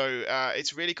 Yeah, so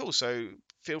it's really cool. So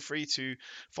feel free to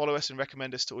follow us and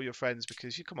recommend us to all your friends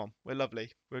because come on, we're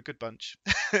lovely. We're a good bunch.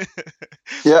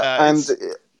 Yeah, and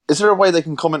is there a way they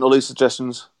can comment or leave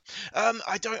suggestions?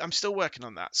 I'm still working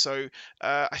on that. So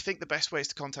I think the best way is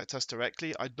to contact us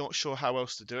directly. I'm not sure how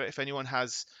else to do it. If anyone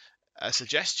has a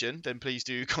suggestion, then please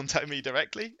do contact me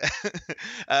directly.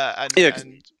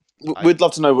 We'd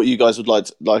love to know what you guys would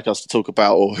like us to talk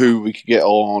about, or who we could get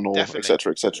on, or Definitely.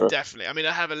 etc. etc. Definitely. I mean,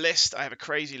 I have a list. I have a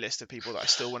crazy list of people that I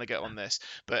still want to get on this.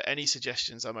 But any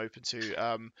suggestions, I'm open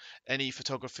to. Any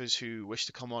photographers who wish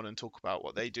to come on and talk about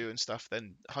what they do and stuff,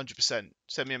 then 100%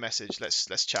 send me a message.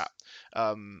 Let's chat.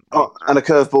 Oh, and a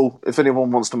curveball. If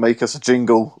anyone wants to make us a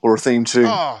jingle or a theme tune,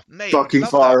 Oh, mate, I would fucking love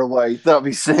fire that. away. That'd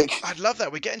be sick. I'd love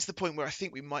that. We're getting to the point where I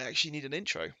think we might actually need an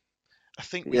intro. I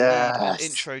think we need an Yes.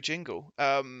 intro jingle.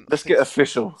 Let's get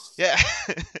official. Yeah.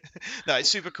 No, it's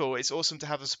super cool. It's awesome to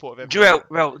have the support of everyone.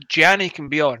 Well, Gianni can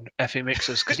be on if he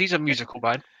mixes, because he's a musical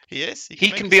man. He is.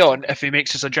 He can be on if he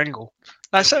mixes a jingle.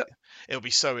 That's it. It'll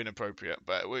be so inappropriate,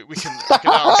 but we can. I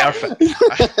can ask.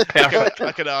 Perfect.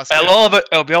 I can ask.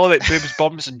 It'll be all about boobs,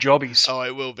 bombs, and jobbies. Oh,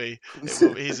 it will be. It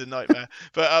will be. He's a nightmare.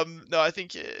 But no, I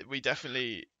think we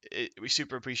definitely we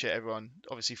super appreciate everyone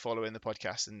obviously following the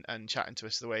podcast and chatting to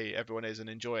us the way everyone is and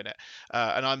enjoying it.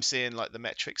 And I'm seeing like the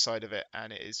metric side of it,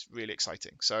 and it is really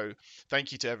exciting. So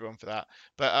thank you to everyone for that.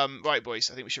 But right, boys,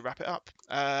 I think we should wrap it up.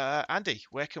 Andy,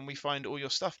 where can we find all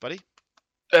your stuff, buddy?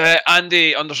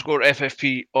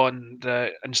 Andy_FFP on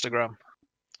the Instagram.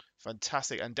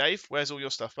 Fantastic. And Dave, where's all your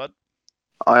stuff, bud?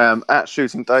 I am at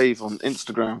Shooting Dave on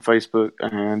Instagram, Facebook,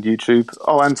 and YouTube.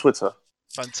 Oh, and Twitter.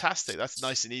 Fantastic. That's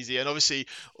nice and easy. And obviously,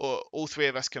 all three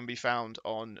of us can be found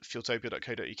on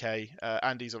fueltopia.co.uk.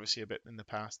 Andy's obviously a bit in the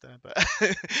past there, but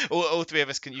all three of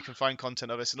us you can find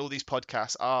content of us, and all these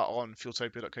podcasts are on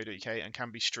fueltopia.co.uk and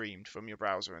can be streamed from your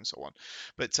browser and so on.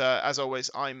 But as always,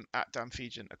 I'm at Dan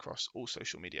Fegan across all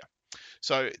social media.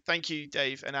 So thank you,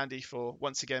 Dave and Andy, for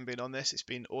once again being on this. It's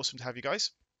been awesome to have you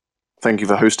guys. Thank you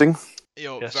for hosting.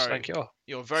 Thank you.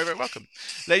 You're very, very welcome.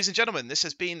 Ladies and gentlemen, this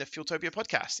has been the Fueltopia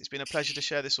podcast. It's been a pleasure to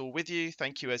share this all with you.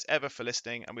 Thank you as ever for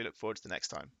listening, and we look forward to the next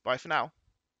time. Bye for now.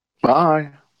 Bye.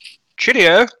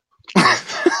 Cheerio.